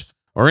match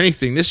or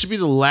anything. This should be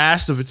the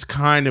last of its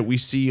kind that we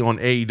see on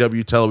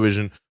AEW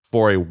television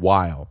for a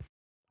while.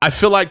 I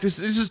feel like this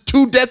is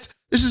two death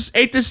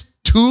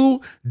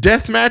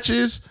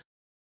matches.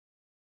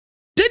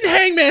 Didn't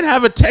Hangman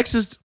have a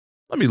Texas?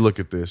 Let me look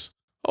at this.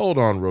 Hold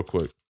on real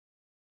quick.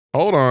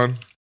 Hold on.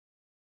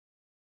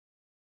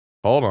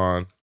 Hold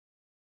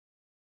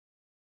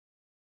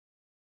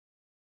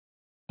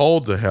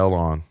the hell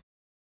on.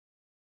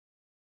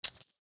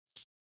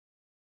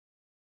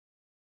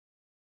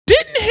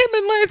 Didn't him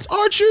and Lance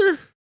Archer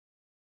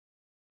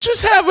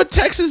just have a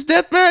Texas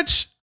death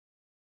match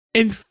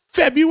in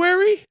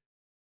February?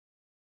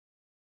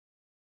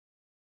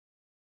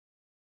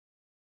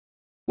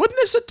 Wasn't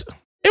this it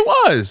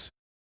was.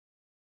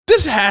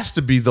 This has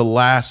to be the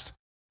last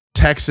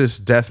Texas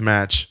death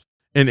match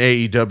in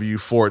AEW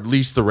for at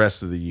least the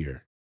rest of the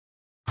year.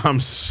 I'm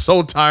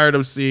so tired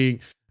of seeing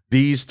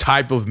these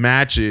type of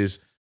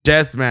matches,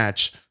 death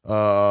match,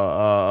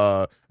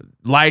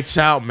 lights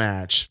out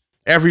match.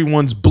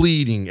 Everyone's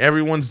bleeding.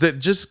 Everyone's that.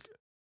 Just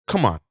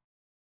come on.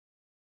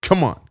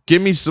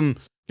 Give me some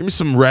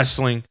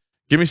wrestling.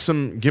 Give me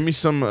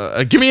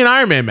an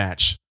Iron Man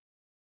match.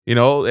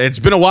 It's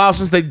been a while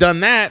since they've done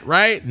that,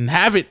 right? And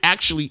have it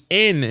actually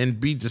end and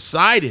be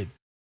decided,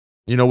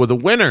 with a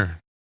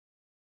winner.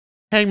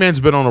 Hangman's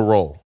been on a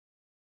roll.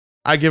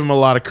 I give him a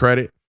lot of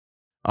credit.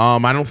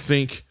 I don't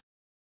think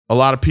a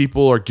lot of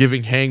people are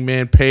giving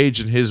Hangman Page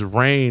and his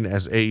reign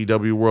as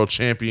AEW World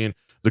Champion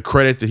the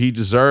credit that he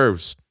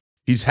deserves.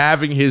 He's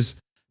having his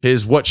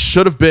what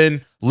should have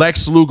been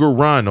Lex Luger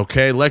run,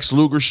 okay? Lex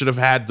Luger should have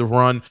had the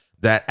run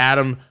that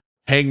Adam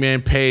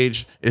Hangman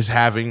Page is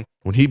having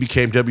when he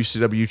became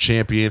WCW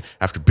champion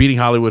after beating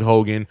Hollywood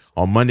Hogan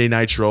on Monday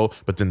Nitro,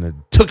 but then they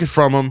took it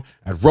from him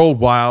at Road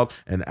Wild,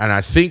 and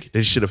I think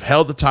they should have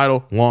held the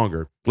title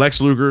longer.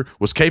 Lex Luger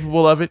was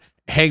capable of it.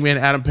 Hangman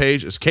Adam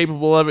Page is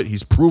capable of it.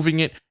 He's proving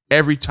it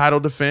every title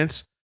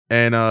defense,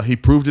 and he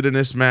proved it in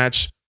this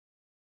match.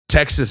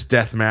 Texas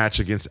death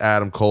match against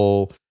Adam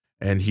Cole,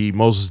 and he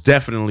most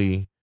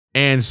definitely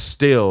and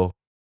still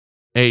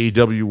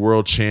AEW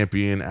World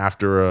Champion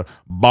after a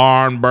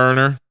barn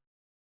burner.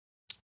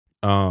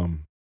 Yeah,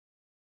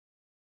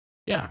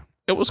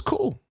 it was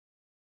cool.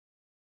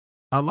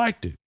 I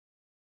liked it.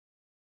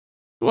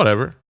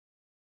 Whatever.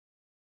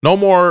 No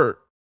more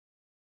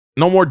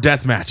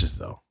death matches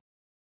though.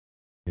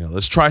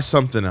 Let's try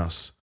something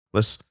else.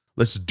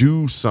 Let's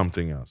do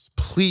something else,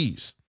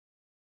 please.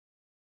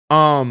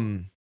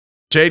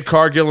 Jade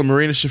Cargill and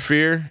Marina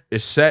Shafir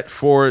is set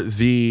for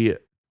the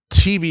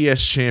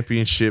TBS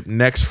Championship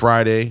next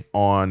Friday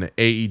on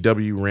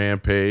AEW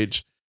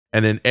Rampage.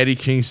 And then Eddie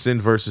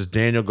Kingston versus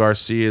Daniel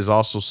Garcia is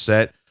also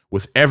set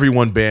with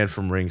everyone banned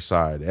from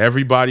ringside.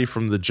 Everybody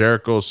from the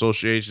Jericho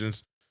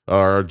Associations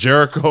or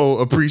Jericho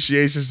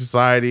Appreciation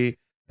Society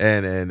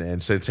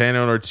and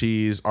Santana and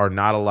Ortiz are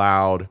not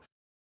allowed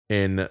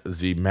in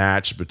the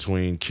match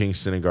between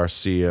Kingston and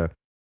Garcia.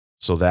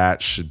 So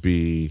that should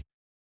be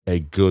a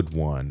good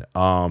one.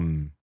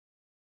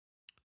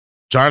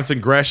 Jonathan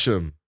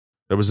Gresham,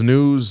 there was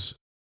news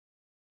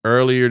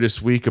earlier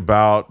this week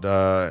about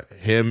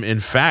him, in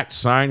fact,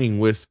 signing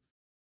with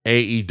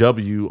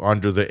AEW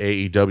under the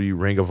AEW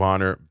Ring of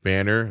Honor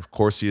banner. Of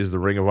course, he is the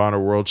Ring of Honor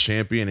World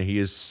Champion, and he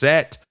is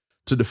set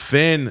to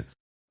defend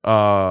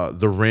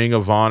the Ring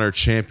of Honor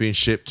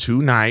Championship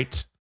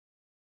tonight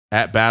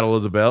at Battle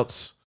of the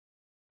Belts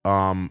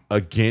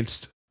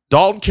against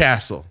Dalton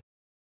Castle.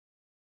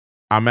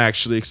 I'm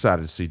actually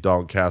excited to see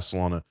Dalton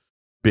Castle on a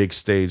big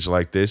stage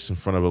like this in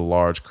front of a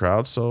large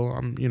crowd. So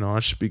I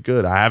should be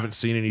good. I haven't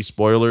seen any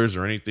spoilers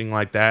or anything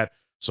like that,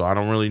 so I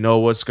don't really know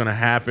what's going to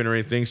happen or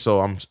anything. So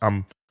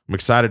I'm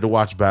excited to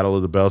watch Battle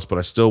of the Belts, but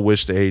I still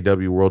wish the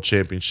AEW World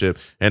Championship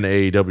and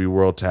the AEW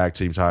World Tag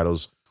Team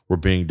titles were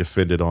being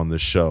defended on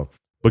this show.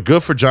 But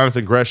good for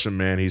Jonathan Gresham,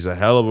 man. He's a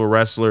hell of a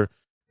wrestler,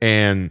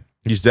 and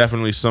he's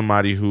definitely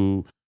somebody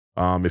who,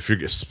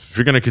 if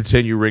you're going to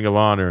continue Ring of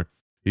Honor,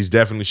 he's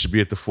definitely should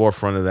be at the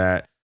forefront of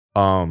that.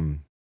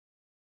 And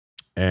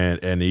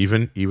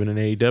even in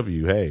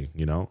AEW, hey,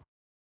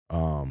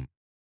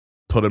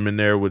 put him in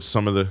there with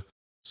some of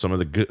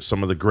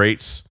the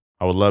greats.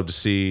 I would love to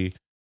see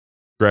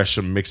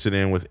Gresham mix it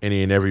in with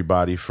any and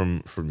everybody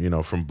from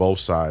both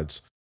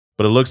sides.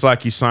 But it looks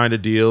like he signed a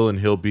deal and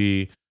he'll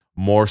be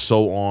more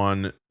so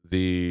on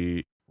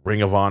the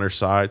Ring of Honor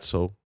side.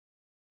 So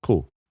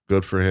cool.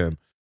 Good for him.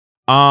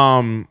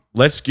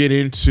 Let's get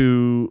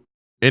into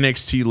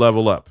NXT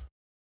Level Up.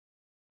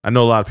 I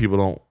know a lot of people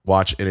don't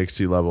watch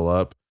NXT Level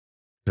Up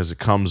because it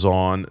comes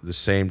on the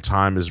same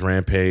time as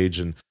Rampage.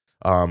 And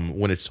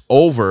when it's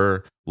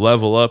over,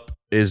 Level Up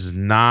is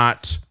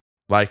not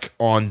like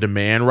on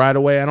demand right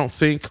away, I don't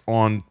think,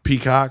 on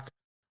Peacock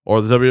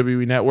or the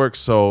WWE Network.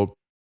 So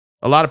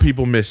a lot of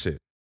people miss it.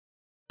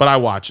 But I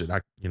watch it.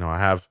 I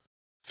have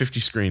 50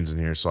 screens in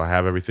here, so I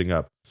have everything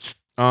up.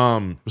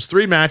 It was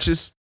 3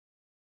 matches.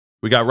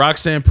 We got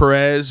Roxanne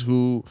Perez,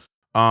 who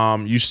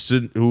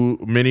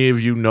many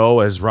of you know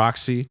as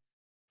Roxy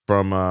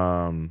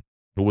from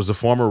who was a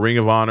former Ring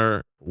of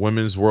Honor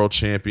Women's World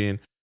Champion.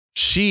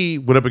 She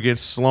went up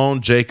against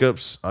Sloane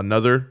Jacobs,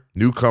 another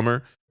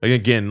newcomer.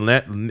 Again,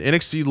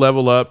 NXT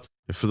Level Up,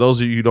 for those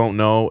of you who don't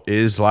know,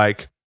 it's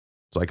like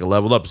a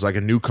Level Up. It's like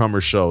a newcomer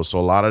show. So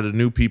a lot of the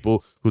new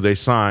people who they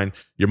sign,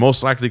 you're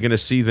most likely going to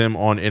see them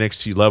on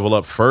NXT Level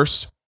Up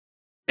first.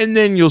 And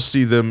then you'll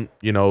see them,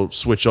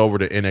 switch over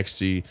to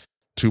NXT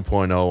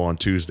 2.0 on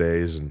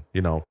Tuesdays and,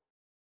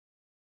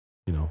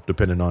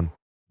 depending on,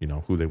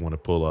 who they want to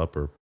pull up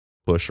or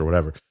push or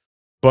whatever.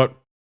 But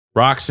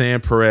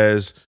Roxanne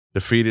Perez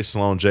defeated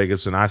Sloane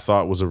Jacobs, and I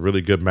thought was a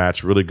really good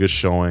match, really good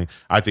showing.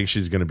 I think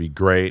she's going to be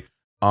great.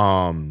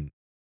 And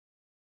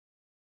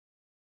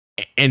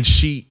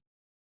she's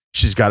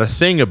got a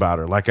thing about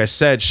her. Like I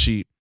said,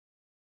 she's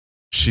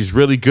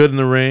really good in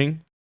the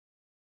ring.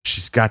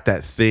 She's got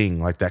that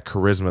thing, like that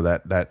charisma,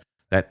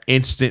 that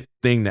instant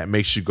thing that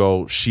makes you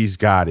go, she's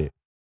got it.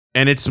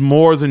 And it's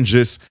more than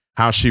just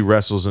how she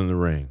wrestles in the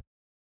ring.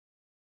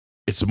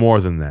 It's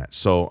more than that.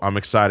 So I'm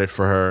excited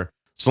for her.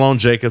 Sloane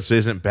Jacobs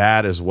isn't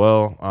bad as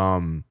well.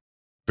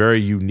 Very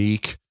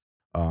unique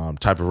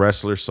type of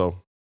wrestler.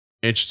 So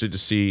interested to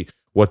see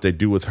what they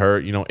do with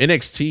her.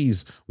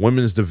 NXT's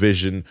women's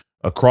division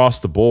across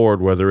the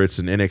board, whether it's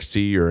an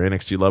NXT or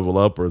NXT Level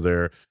Up, or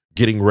they're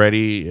getting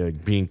ready,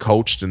 being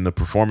coached in the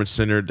Performance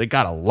Center, they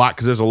got a lot,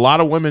 because there's a lot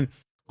of women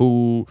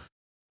who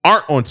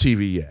aren't on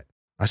TV yet.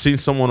 I seen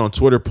someone on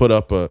Twitter put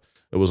up it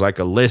was like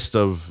a list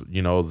of,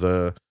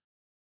 the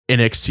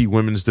NXT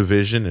women's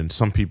division, and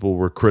some people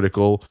were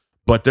critical,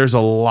 but there's a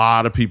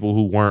lot of people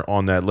who weren't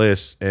on that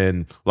list,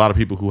 and a lot of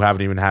people who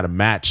haven't even had a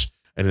match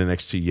in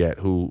NXT yet,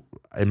 who,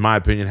 in my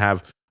opinion,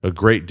 have a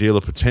great deal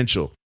of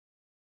potential.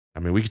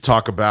 I mean, we could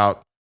talk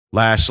about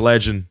Lash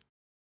Legend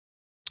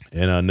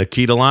and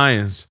Nikita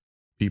Lyons.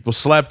 People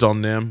slept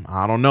on them.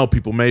 I don't know.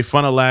 People made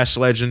fun of Lash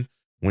Legend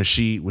when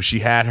she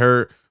had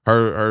her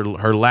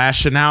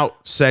lashing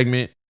out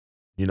segment,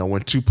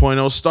 when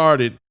 2.0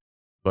 started.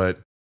 But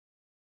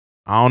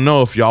I don't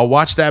know, if y'all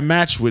watch that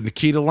match with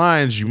Nikita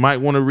Lyons, you might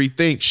want to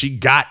rethink. She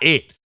got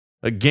it.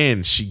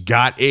 Again, she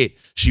got it.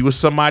 She was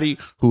somebody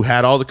who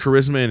had all the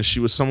charisma, and she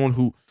was someone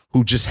who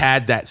who just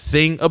had that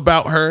thing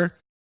about her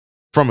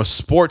from a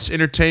sports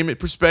entertainment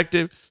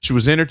perspective. She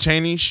was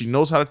entertaining. She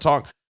knows how to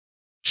talk.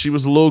 She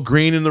was a little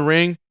green in the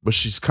ring, but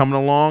she's coming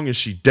along, and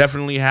she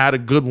definitely had a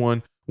good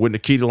one with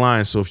Nikita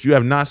Lyons. So if you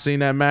have not seen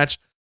that match,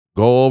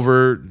 go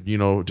over, to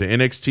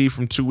NXT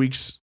from 2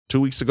 weeks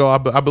ago,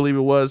 I believe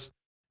it was,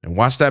 and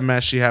watch that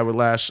match she had with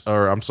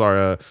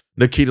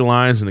Nikita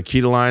Lyons. And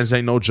Nikita Lyons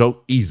ain't no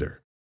joke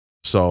either.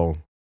 So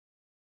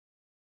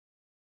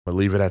I'll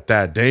leave it at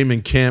that.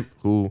 Damon Kemp,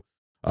 who,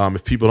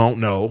 if people don't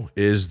know,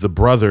 is the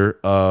brother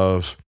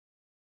of,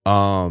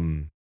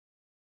 holy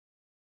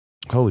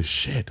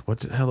shit, what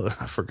the hell?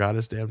 I forgot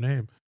his damn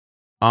name.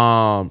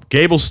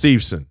 Gable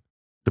Steveson,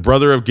 the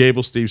brother of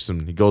Gable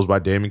Steveson. He goes by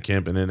Damon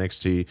Kemp in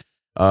NXT.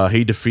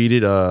 He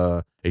defeated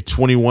a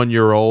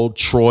 21-year-old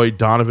Troy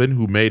Donovan,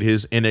 who made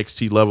his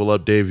NXT Level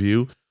Up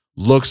debut.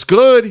 Looks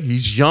good.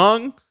 He's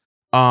young.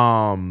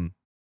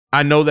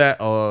 I know that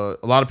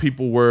a lot of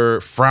people were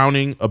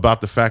frowning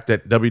about the fact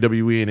that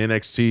WWE and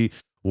NXT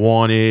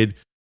wanted,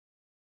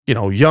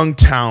 young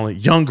talent,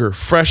 younger,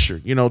 fresher,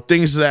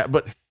 things of that.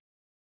 But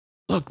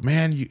look,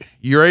 man,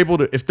 you're able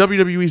to, if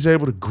WWE is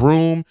able to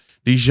groom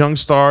these young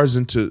stars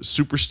into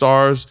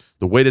superstars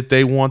the way that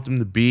they want them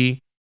to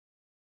be,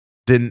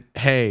 then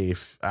hey,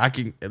 if I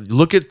can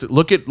look at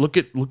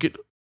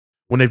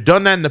when they've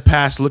done that in the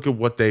past, look at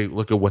what they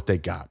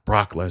got: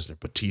 Brock Lesnar,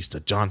 Batista,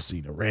 John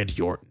Cena, Randy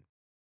Orton,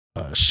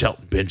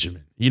 Shelton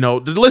Benjamin.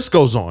 The list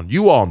goes on.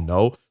 You all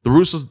know the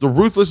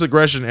ruthless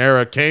aggression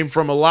era came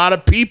from a lot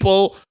of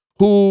people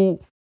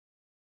who,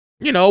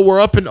 were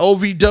up in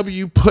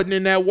OVW putting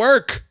in that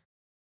work.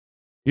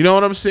 You know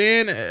what I'm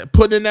saying?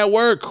 Putting in that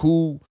work,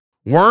 who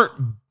weren't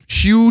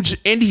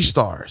huge indie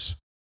stars.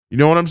 You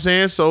know what I'm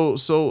saying?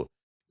 So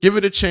give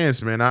it a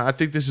chance, man. I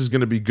think this is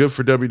going to be good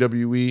for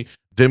WWE.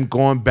 Them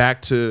going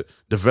back to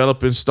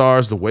developing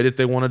stars the way that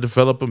they want to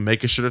develop them,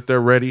 making sure that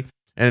they're ready.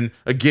 And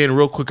again,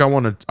 real quick, I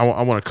want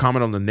to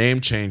comment on the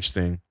name change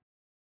thing.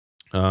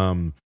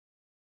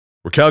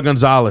 Raquel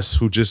Gonzalez,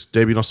 who just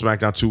debuted on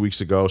SmackDown 2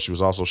 weeks ago, she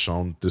was also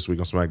shown this week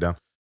on SmackDown.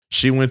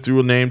 She went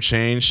through a name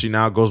change. She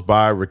now goes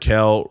by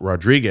Raquel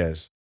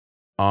Rodriguez.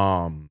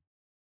 Gonzalez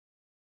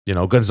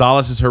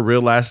is her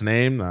real last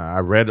name. I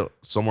read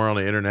somewhere on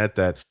the internet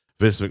that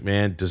Vince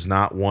McMahon does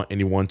not want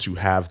anyone to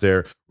have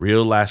their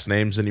real last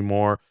names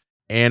anymore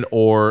and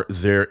or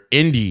their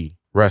indie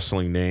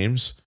wrestling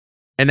names.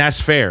 And that's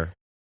fair.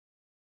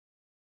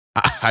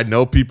 I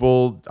know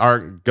people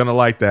aren't going to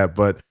like that,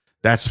 but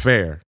that's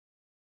fair.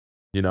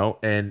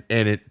 And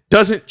it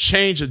doesn't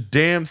change a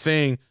damn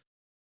thing.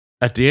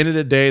 At the end of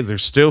the day, they're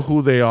still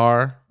who they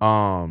are.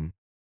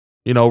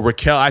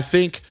 Raquel, I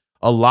think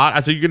you're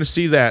going to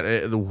see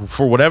that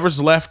for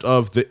whatever's left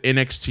of the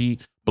NXT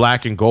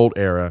Black and Gold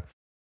era,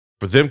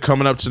 for them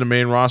coming up to the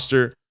main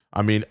roster.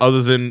 I mean,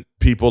 other than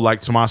people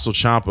like Tommaso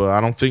Ciampa, I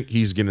don't think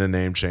he's getting a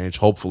name change.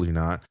 Hopefully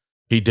not.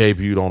 He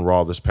debuted on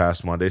Raw this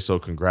past Monday, so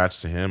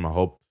congrats to him. I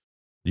hope,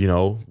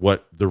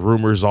 what the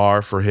rumors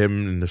are for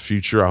him in the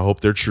future, I hope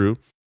they're true.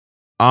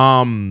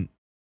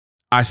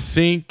 I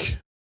think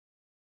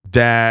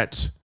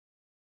that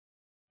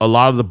a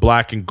lot of the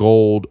Black and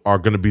Gold are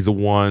going to be the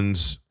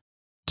ones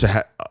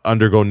to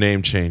undergo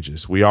name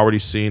changes. We already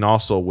seen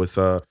also with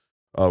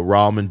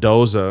Raul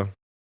Mendoza.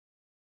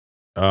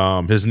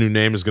 His new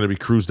name is going to be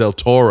Cruz del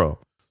Toro.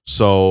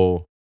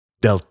 So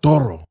Del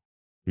Toro,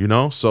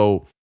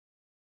 so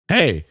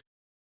hey,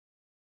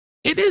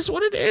 it is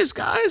what it is,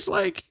 guys.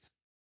 Like,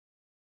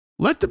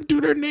 let them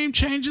do their name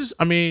changes.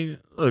 I mean,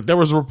 look, there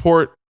was a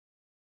report,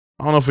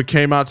 I don't know if it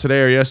came out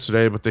today or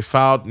yesterday, but they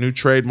filed new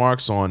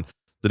trademarks on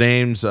the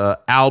names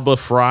Alba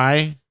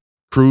Fry,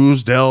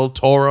 Cruz del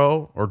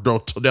Toro, or Del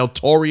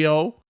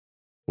Torio,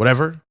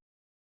 whatever,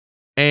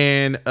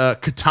 and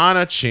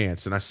Katana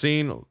Chance. And I've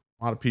seen a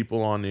lot of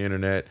people on the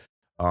internet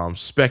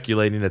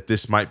speculating that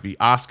this might be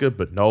Asuka,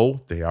 but no,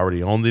 they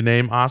already own the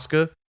name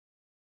Asuka.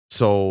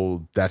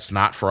 So that's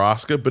not for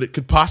Asuka, but it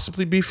could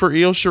possibly be for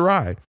Io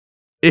Shirai.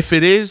 If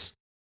it is,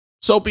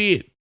 so be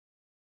it.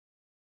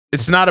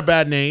 It's not a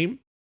bad name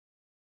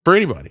for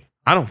anybody.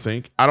 I don't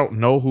think. I don't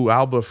know who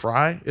Alba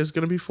Fry is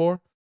going to be for.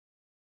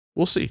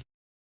 We'll see.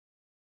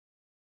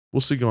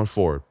 We'll see going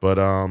forward. But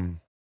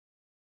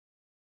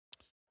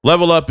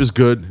Level Up is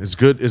good. It's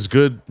good. It's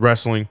good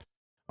wrestling.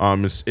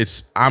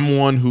 I'm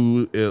one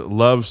who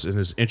loves and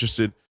is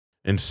interested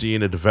in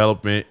seeing a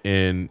development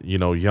in,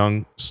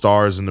 young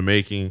stars in the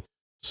making.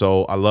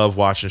 So I love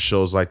watching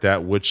shows like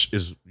that, which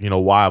is,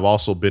 why I've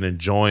also been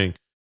enjoying,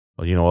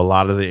 a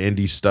lot of the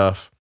indie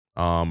stuff.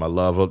 I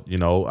love,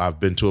 I've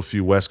been to a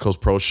few West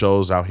Coast Pro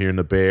shows out here in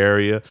the Bay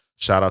Area.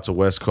 Shout out to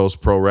West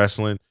Coast Pro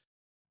Wrestling.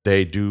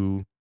 They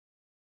do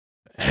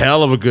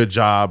hell of a good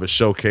job at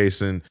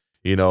showcasing,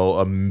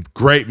 a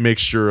great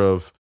mixture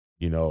of,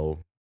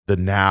 the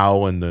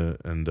now and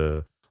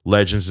the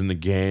legends in the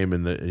game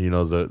and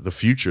the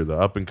future, the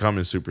up and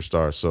coming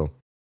superstars. So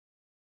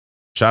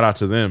shout out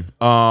to them.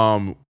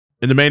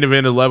 In the main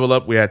event of Level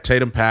Up, we had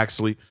Tatum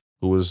Paxley,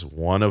 who was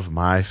one of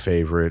my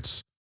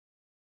favorites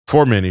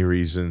for many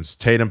reasons.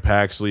 Tatum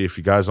Paxley, if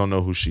you guys don't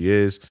know who she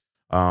is,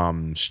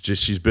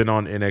 She's been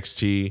on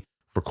NXT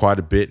for quite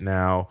a bit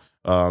now.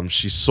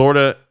 She's sort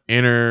of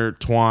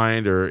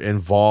intertwined or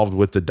involved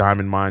with the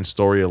Diamond Mine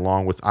story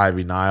along with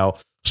Ivy Nile,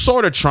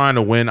 sort of trying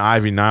to win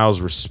Ivy Nile's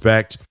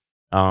respect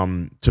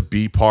to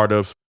be part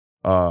of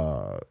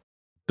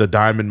the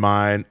Diamond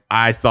Mine.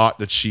 I thought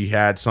that she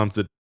had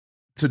something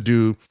to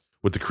do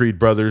with the Creed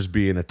brothers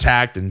being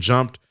attacked and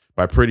jumped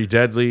by Pretty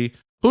Deadly.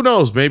 Who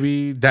knows?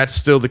 Maybe that's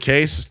still the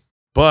case,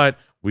 but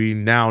we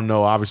now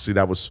know obviously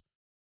that was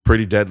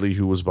Pretty Deadly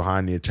who was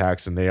behind the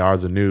attacks, and they are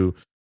the new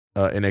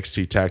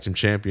NXT Tag Team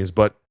Champions.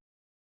 But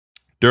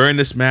during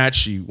this match,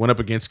 she went up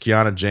against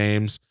Kiana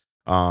James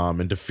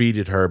and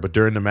defeated her. But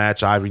during the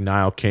match, Ivy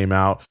Nile came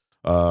out,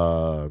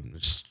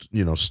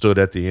 stood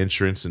at the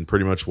entrance and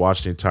pretty much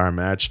watched the entire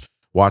match.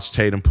 Watched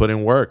Tatum put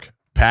in work.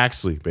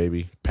 Paxley,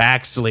 baby.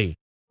 Paxley.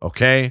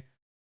 Okay?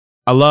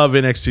 I love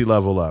NXT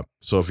Level Up.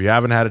 So if you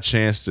haven't had a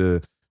chance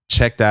to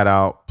check that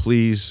out,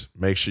 please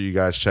make sure you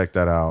guys check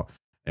that out.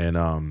 And,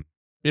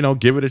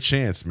 give it a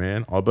chance,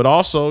 man. But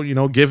also,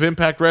 give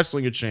Impact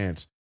Wrestling a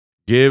chance.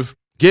 Give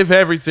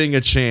everything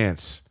a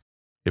chance.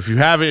 If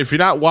you're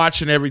not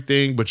watching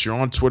everything, but you're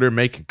on Twitter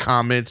making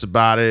comments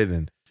about it,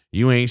 and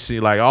you ain't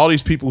seen, like, all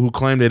these people who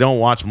claim they don't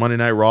watch Monday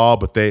Night Raw,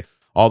 but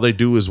all they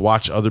do is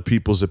watch other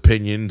people's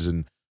opinions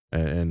and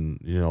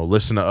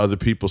listen to other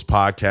people's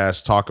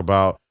podcasts talk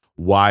about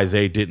why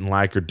they didn't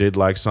like or did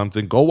like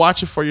something. Go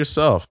watch it for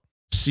yourself.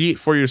 See it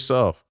for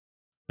yourself.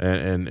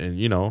 And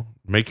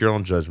make your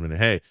own judgment.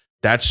 And hey,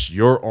 that's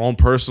your own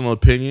personal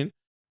opinion.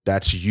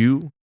 That's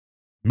you.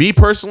 Me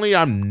personally,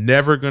 I'm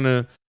never going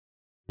to,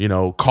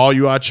 call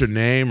you out your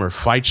name or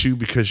fight you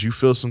because you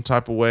feel some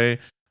type of way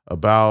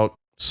about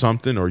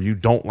something, or you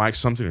don't like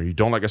something, or you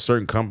don't like a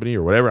certain company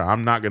or whatever.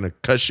 I'm not going to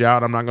cuss you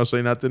out. I'm not going to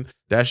say nothing.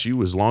 That's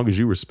you, as long as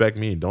you respect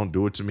me and don't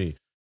do it to me.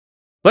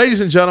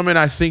 Ladies and gentlemen,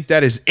 I think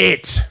that is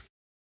it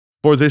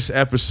for this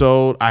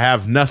episode. I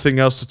have nothing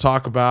else to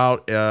talk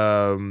about.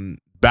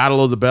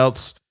 Battle of the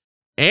Belts,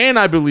 and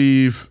I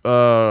believe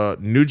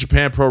New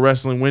Japan Pro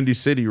Wrestling Windy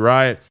City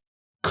Riot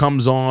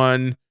comes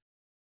on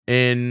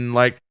in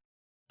like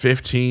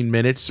 15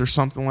 minutes or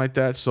something like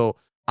that. So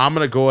I'm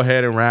going to go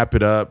ahead and wrap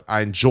it up.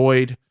 I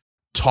enjoyed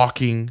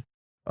talking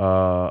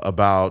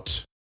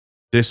about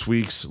this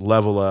week's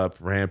Level Up,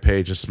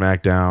 Rampage, and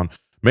SmackDown.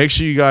 Make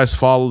sure you guys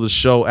follow the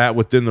show at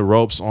Within the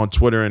Ropes on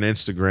Twitter and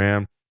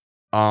Instagram.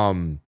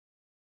 I'm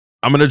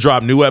going to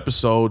drop new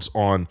episodes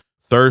on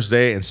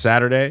Thursday and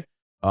Saturday.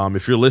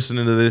 If you're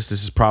listening to this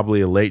is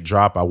probably a late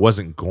drop. I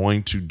wasn't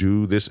going to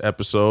do this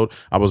episode.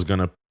 I was going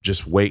to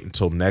just wait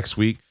until next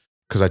week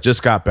because I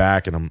just got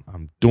back and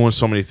I'm doing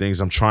so many things.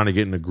 I'm trying to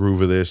get in the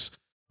groove of this.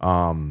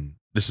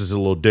 This is a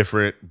little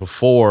different.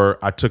 Before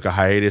I took a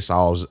hiatus, I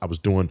was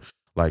doing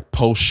like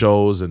post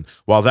shows, and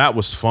while that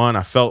was fun,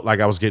 I felt like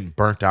I was getting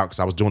burnt out because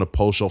I was doing a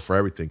post show for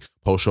everything.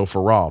 Post show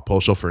for Raw,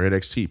 post show for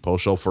NXT,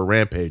 post show for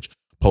Rampage,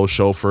 post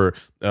show for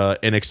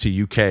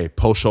NXT UK,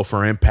 post show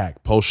for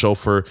Impact, post show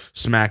for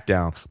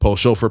SmackDown,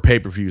 post show for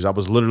pay-per-views. I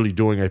was literally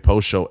doing a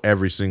post show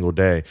every single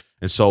day.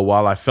 And so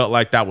while I felt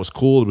like that was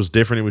cool, it was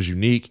different, it was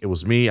unique, it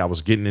was me, I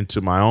was getting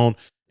into my own,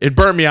 it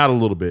burned me out a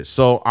little bit.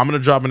 So I'm going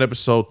to drop an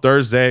episode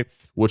Thursday,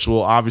 which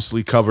will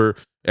obviously cover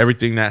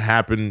everything that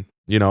happened,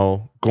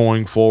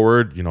 going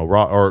forward,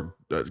 Raw or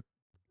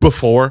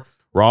before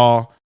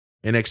Raw,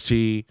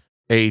 NXT,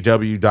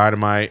 AEW,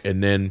 Dynamite,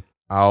 and then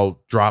I'll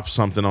drop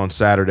something on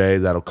Saturday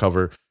that'll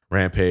cover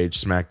Rampage,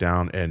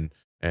 SmackDown, and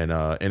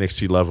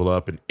NXT Level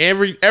Up, and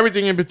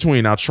everything in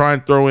between. I'll try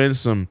and throw in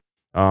some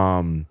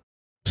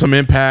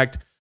Impact,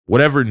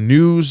 whatever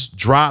news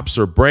drops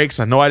or breaks.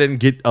 I know I didn't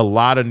get a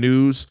lot of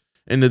news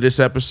into this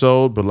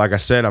episode, but like I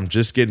said, I'm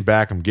just getting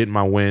back. I'm getting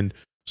my wind.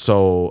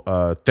 So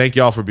thank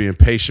y'all for being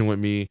patient with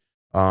me.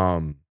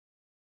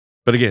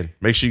 But again,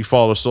 make sure you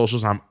follow the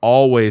socials. I'm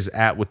always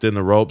at Within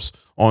the Ropes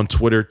on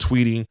Twitter,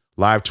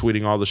 live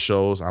tweeting all the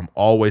shows. I'm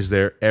always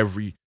there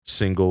every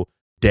single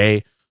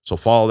day. So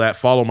follow that.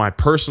 Follow my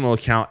personal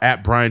account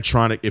at Brian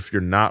Tronic if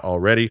you're not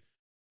already.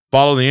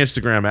 Follow the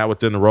Instagram at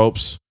Within the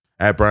Ropes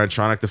at Brian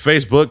Tronic. The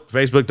Facebook,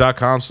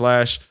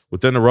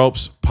 facebook.com/Within the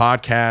Ropes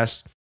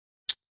podcast.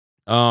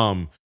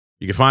 You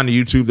can find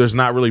the YouTube. There's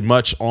not really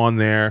much on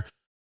there.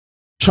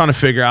 Trying to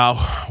figure out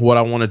what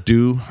I want to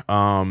do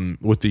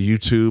with the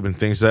YouTube and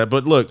things like that.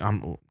 But look,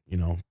 I'm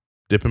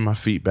dipping my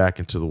feet back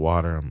into the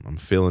water. I'm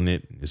feeling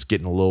it. It's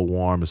getting a little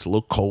warm. It's a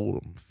little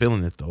cold. I'm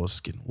feeling it though. It's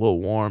getting a little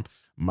warm.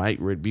 Might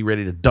be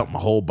ready to dump my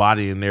whole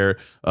body in there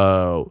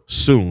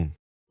soon,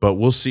 but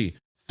we'll see.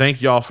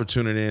 Thank y'all for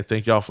tuning in.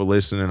 Thank y'all for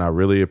listening. I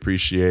really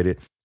appreciate it.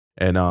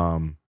 And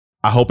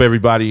I hope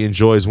everybody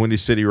enjoys Windy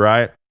City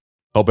Riot.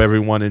 Hope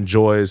everyone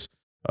enjoys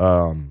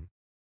AEW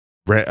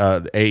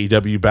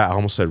Battle. I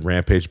almost said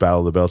Rampage Battle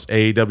of the Belts.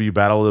 AEW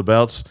Battle of the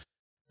Belts.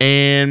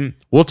 And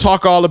we'll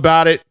talk all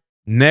about it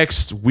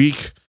next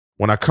week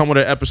when I come with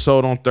an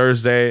episode on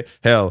Thursday.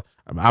 Hell,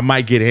 I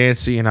might get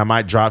antsy and I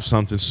might drop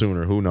something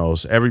sooner. Who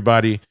knows?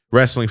 Everybody,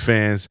 wrestling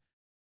fans,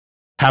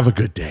 have a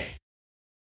good day.